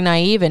I'm being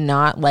naive and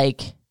not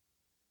like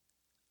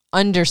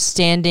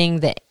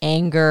understanding the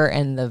anger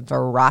and the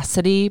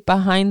veracity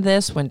behind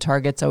this when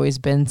Target's always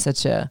been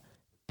such a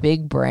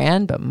big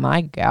brand, but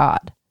my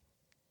God.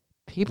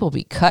 People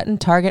be cutting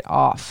Target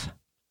off.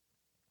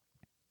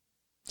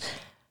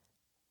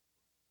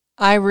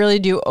 I really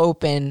do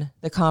open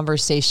the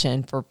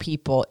conversation for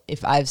people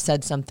if I've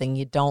said something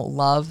you don't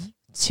love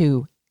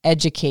to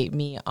educate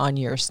me on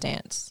your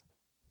stance.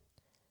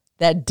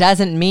 That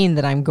doesn't mean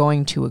that I'm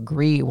going to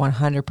agree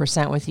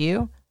 100% with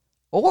you.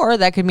 Or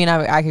that could mean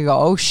I could go,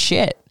 oh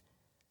shit,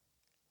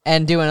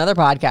 and do another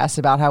podcast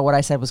about how what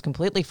I said was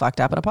completely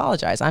fucked up and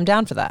apologize. I'm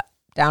down for that.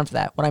 Down for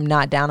that. When I'm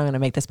not down, I'm going to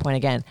make this point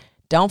again.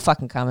 Don't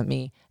fucking come at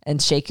me and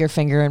shake your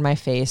finger in my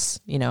face,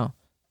 you know,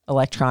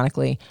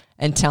 electronically,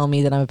 and tell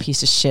me that I'm a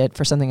piece of shit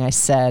for something I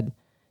said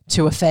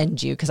to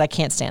offend you, because I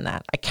can't stand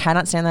that. I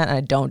cannot stand that, and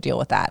I don't deal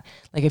with that.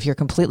 Like, if you're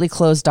completely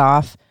closed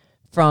off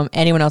from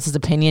anyone else's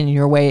opinion and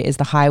your way is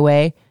the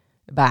highway,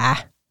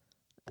 bah,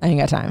 I ain't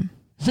got time.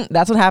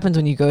 That's what happens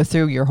when you go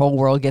through, your whole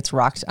world gets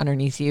rocked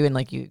underneath you, and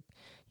like you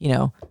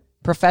know,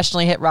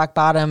 professionally hit rock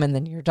bottom, and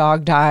then your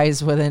dog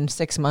dies within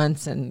 6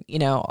 months, and you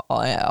know,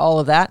 all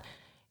of that.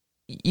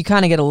 You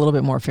kind of get a little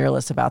bit more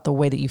fearless about the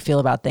way that you feel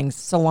about things,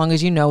 so long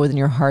as you know within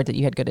your heart that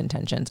you had good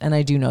intentions. And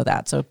I do know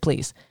that. So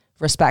please,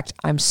 respect.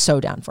 I'm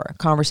so down for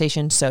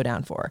conversation. So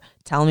down for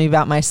telling me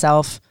about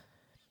myself.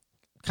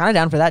 Kind of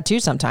down for that too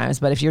sometimes.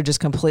 But if you're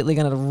just completely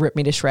going to rip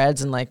me to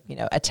shreds and like, you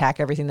know, attack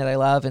everything that I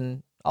love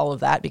and all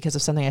of that because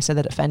of something I said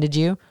that offended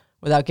you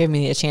without giving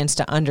me a chance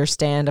to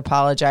understand,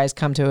 apologize,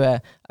 come to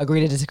a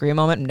agree to disagree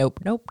moment. Nope.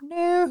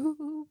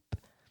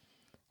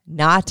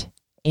 Not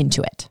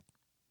into it.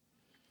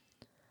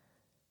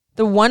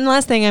 The one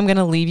last thing I'm going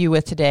to leave you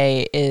with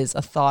today is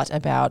a thought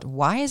about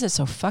why is it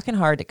so fucking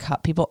hard to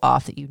cut people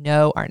off that you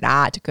know are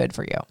not good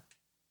for you?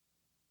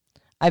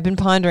 I've been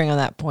pondering on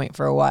that point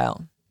for a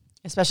while,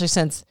 especially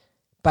since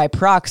by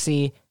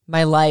proxy,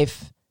 my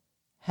life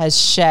has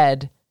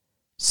shed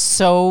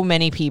so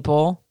many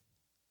people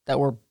that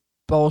were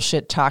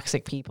bullshit,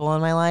 toxic people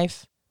in my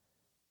life.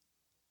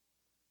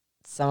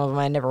 Some of them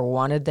I never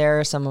wanted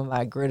there. Some of them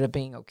I grew to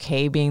being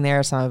okay being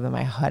there. Some of them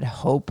I had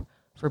hope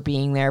for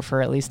being there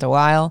for at least a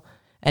while.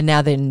 And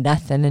now they're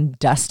nothing and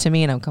dust to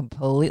me, and I'm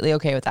completely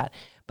okay with that.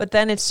 But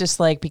then it's just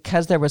like,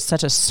 because there was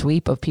such a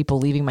sweep of people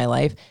leaving my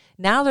life,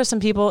 now there's some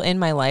people in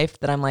my life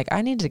that I'm like, I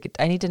at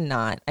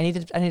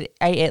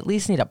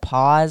least need a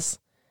pause.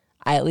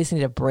 I at least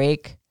need a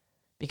break,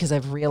 because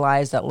I've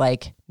realized that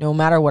like, no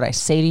matter what I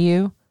say to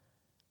you,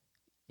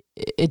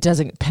 it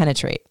doesn't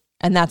penetrate.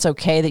 And that's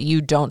okay that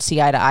you don't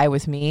see eye to eye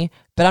with me,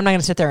 but I'm not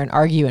going to sit there and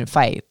argue and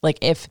fight. Like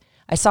if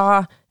I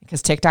saw,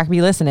 because TikTok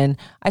be listening,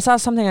 I saw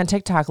something on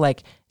TikTok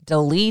like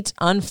delete,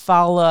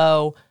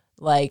 unfollow,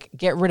 like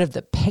get rid of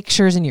the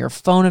pictures in your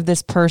phone of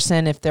this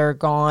person if they're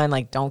gone.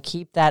 Like don't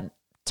keep that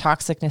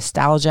toxic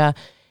nostalgia.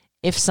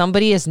 If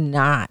somebody is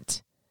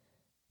not,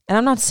 and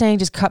I'm not saying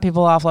just cut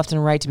people off left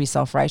and right to be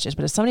self-righteous,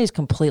 but if somebody is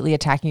completely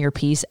attacking your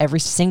peace every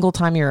single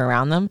time you're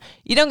around them,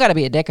 you don't got to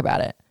be a dick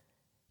about it.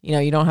 You know,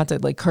 you don't have to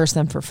like curse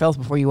them for filth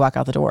before you walk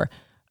out the door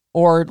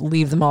or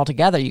leave them all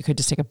together. You could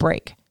just take a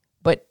break,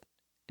 but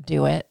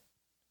do it,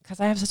 because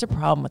I have such a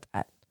problem with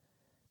that.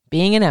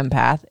 Being an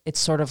empath,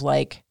 it's sort of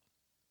like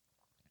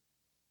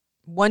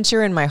once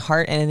you're in my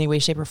heart in any way,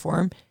 shape, or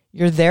form,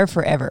 you're there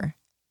forever.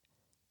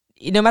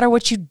 No matter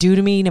what you do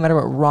to me, no matter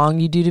what wrong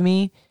you do to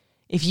me,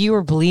 if you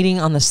were bleeding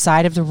on the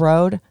side of the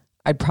road,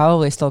 I'd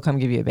probably still come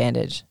give you a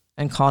bandage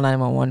and call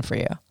 911 for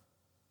you. A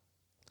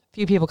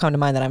few people come to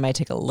mind that I might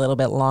take a little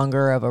bit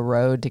longer of a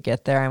road to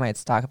get there. I might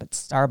stop up at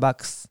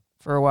Starbucks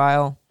for a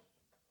while,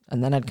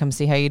 and then I'd come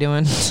see how you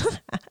doing.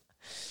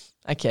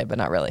 I kid, but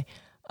not really.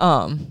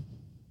 I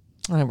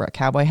wore a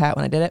cowboy hat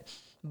when I did it,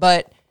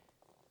 but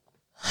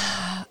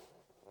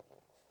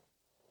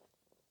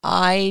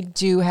I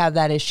do have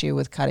that issue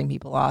with cutting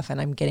people off, and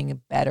I'm getting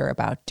better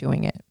about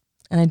doing it.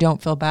 And I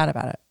don't feel bad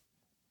about it.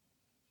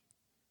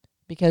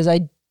 Because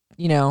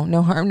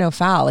no harm, no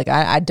foul. Like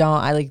I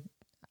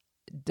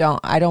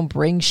don't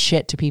bring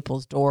shit to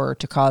people's door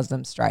to cause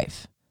them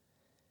strife.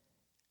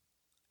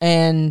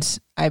 And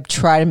I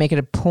try to make it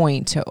a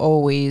point to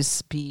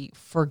always be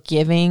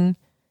forgiving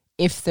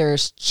if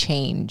there's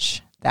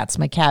change. That's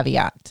my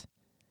caveat.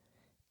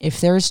 If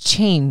there's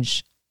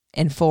change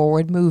and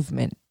forward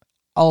movement,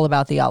 all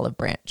about the olive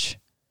branch.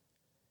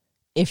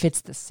 If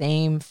it's the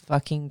same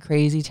fucking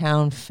crazy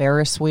town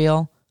Ferris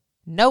wheel,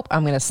 nope,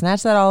 I'm going to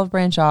snatch that olive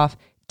branch off,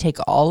 take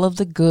all of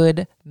the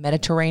good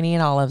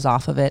Mediterranean olives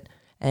off of it,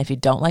 and if you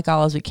don't like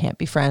olives, we can't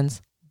be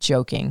friends.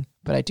 Joking,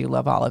 but I do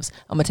love olives.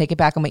 I'm going to take it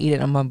back, I'm going to eat it,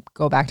 and I'm going to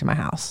go back to my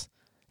house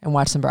and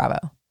watch some Bravo.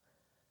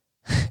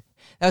 That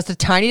was the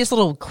tiniest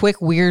little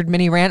quick, weird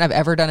mini rant I've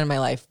ever done in my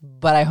life,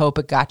 but I hope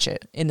it got you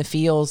in the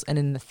feels and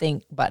in the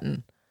think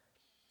button.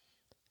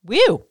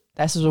 Woo!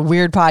 This was a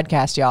weird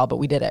podcast, y'all, but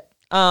we did it.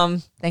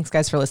 Thanks,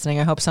 guys, for listening.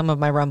 I hope some of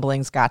my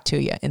rumblings got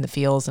to you in the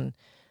feels and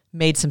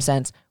made some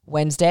sense.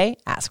 Wednesday,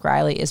 Ask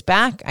Riley is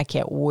back. I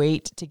can't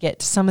wait to get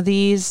to some of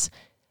these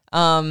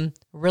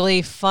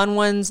really fun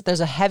ones.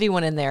 There's a heavy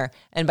one in there,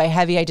 and by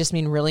heavy, I just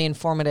mean really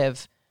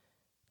informative,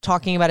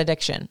 talking about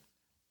addiction.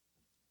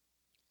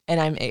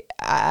 And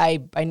I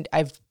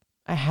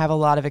have a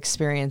lot of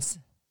experience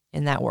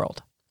in that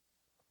world.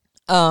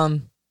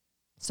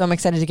 So I'm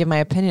excited to give my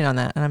opinion on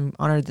that, and I'm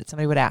honored that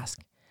somebody would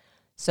ask.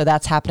 So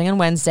that's happening on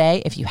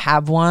Wednesday. If you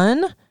have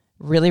one,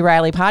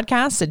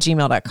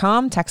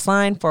 reallyrileypodcast@gmail.com. Text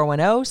line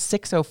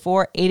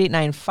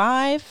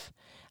 410-604-8895.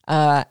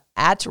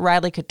 At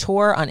Riley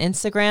Couture on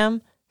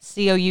Instagram.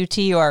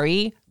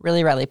 COUTURE.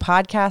 Really Riley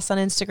Podcast on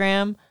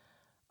Instagram.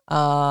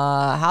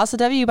 House of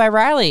W by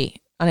Riley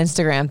on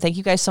Instagram. Thank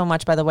you guys so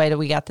much, by the way, that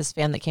we got this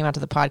fan that came out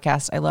to the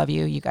podcast. I love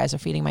you. You guys are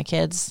feeding my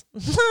kids.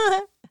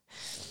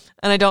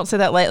 And I don't say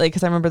that lightly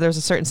because I remember there was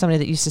a certain somebody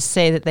that used to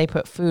say that they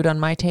put food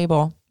on my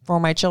table for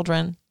my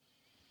children,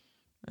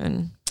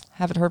 and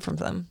haven't heard from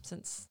them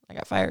since I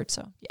got fired.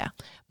 So yeah,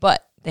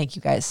 but thank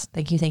you guys.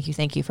 Thank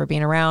you for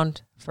being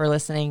around, for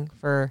listening,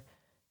 for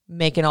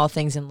making all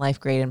things in life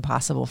great and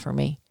possible for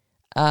me.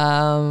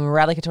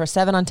 Riley Couture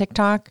 7 on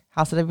TikTok,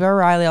 House of W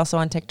Riley also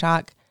on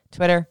TikTok,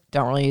 Twitter.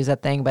 Don't really use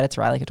that thing, but it's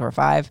Riley Couture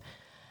 5.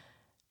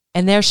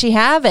 And there she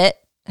have it.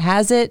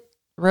 Has it.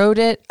 Wrote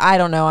it. I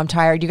don't know. I'm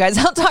tired. You guys,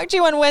 I'll talk to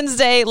you on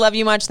Wednesday. Love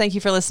you much. Thank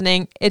you for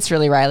listening. It's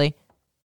Really Riley.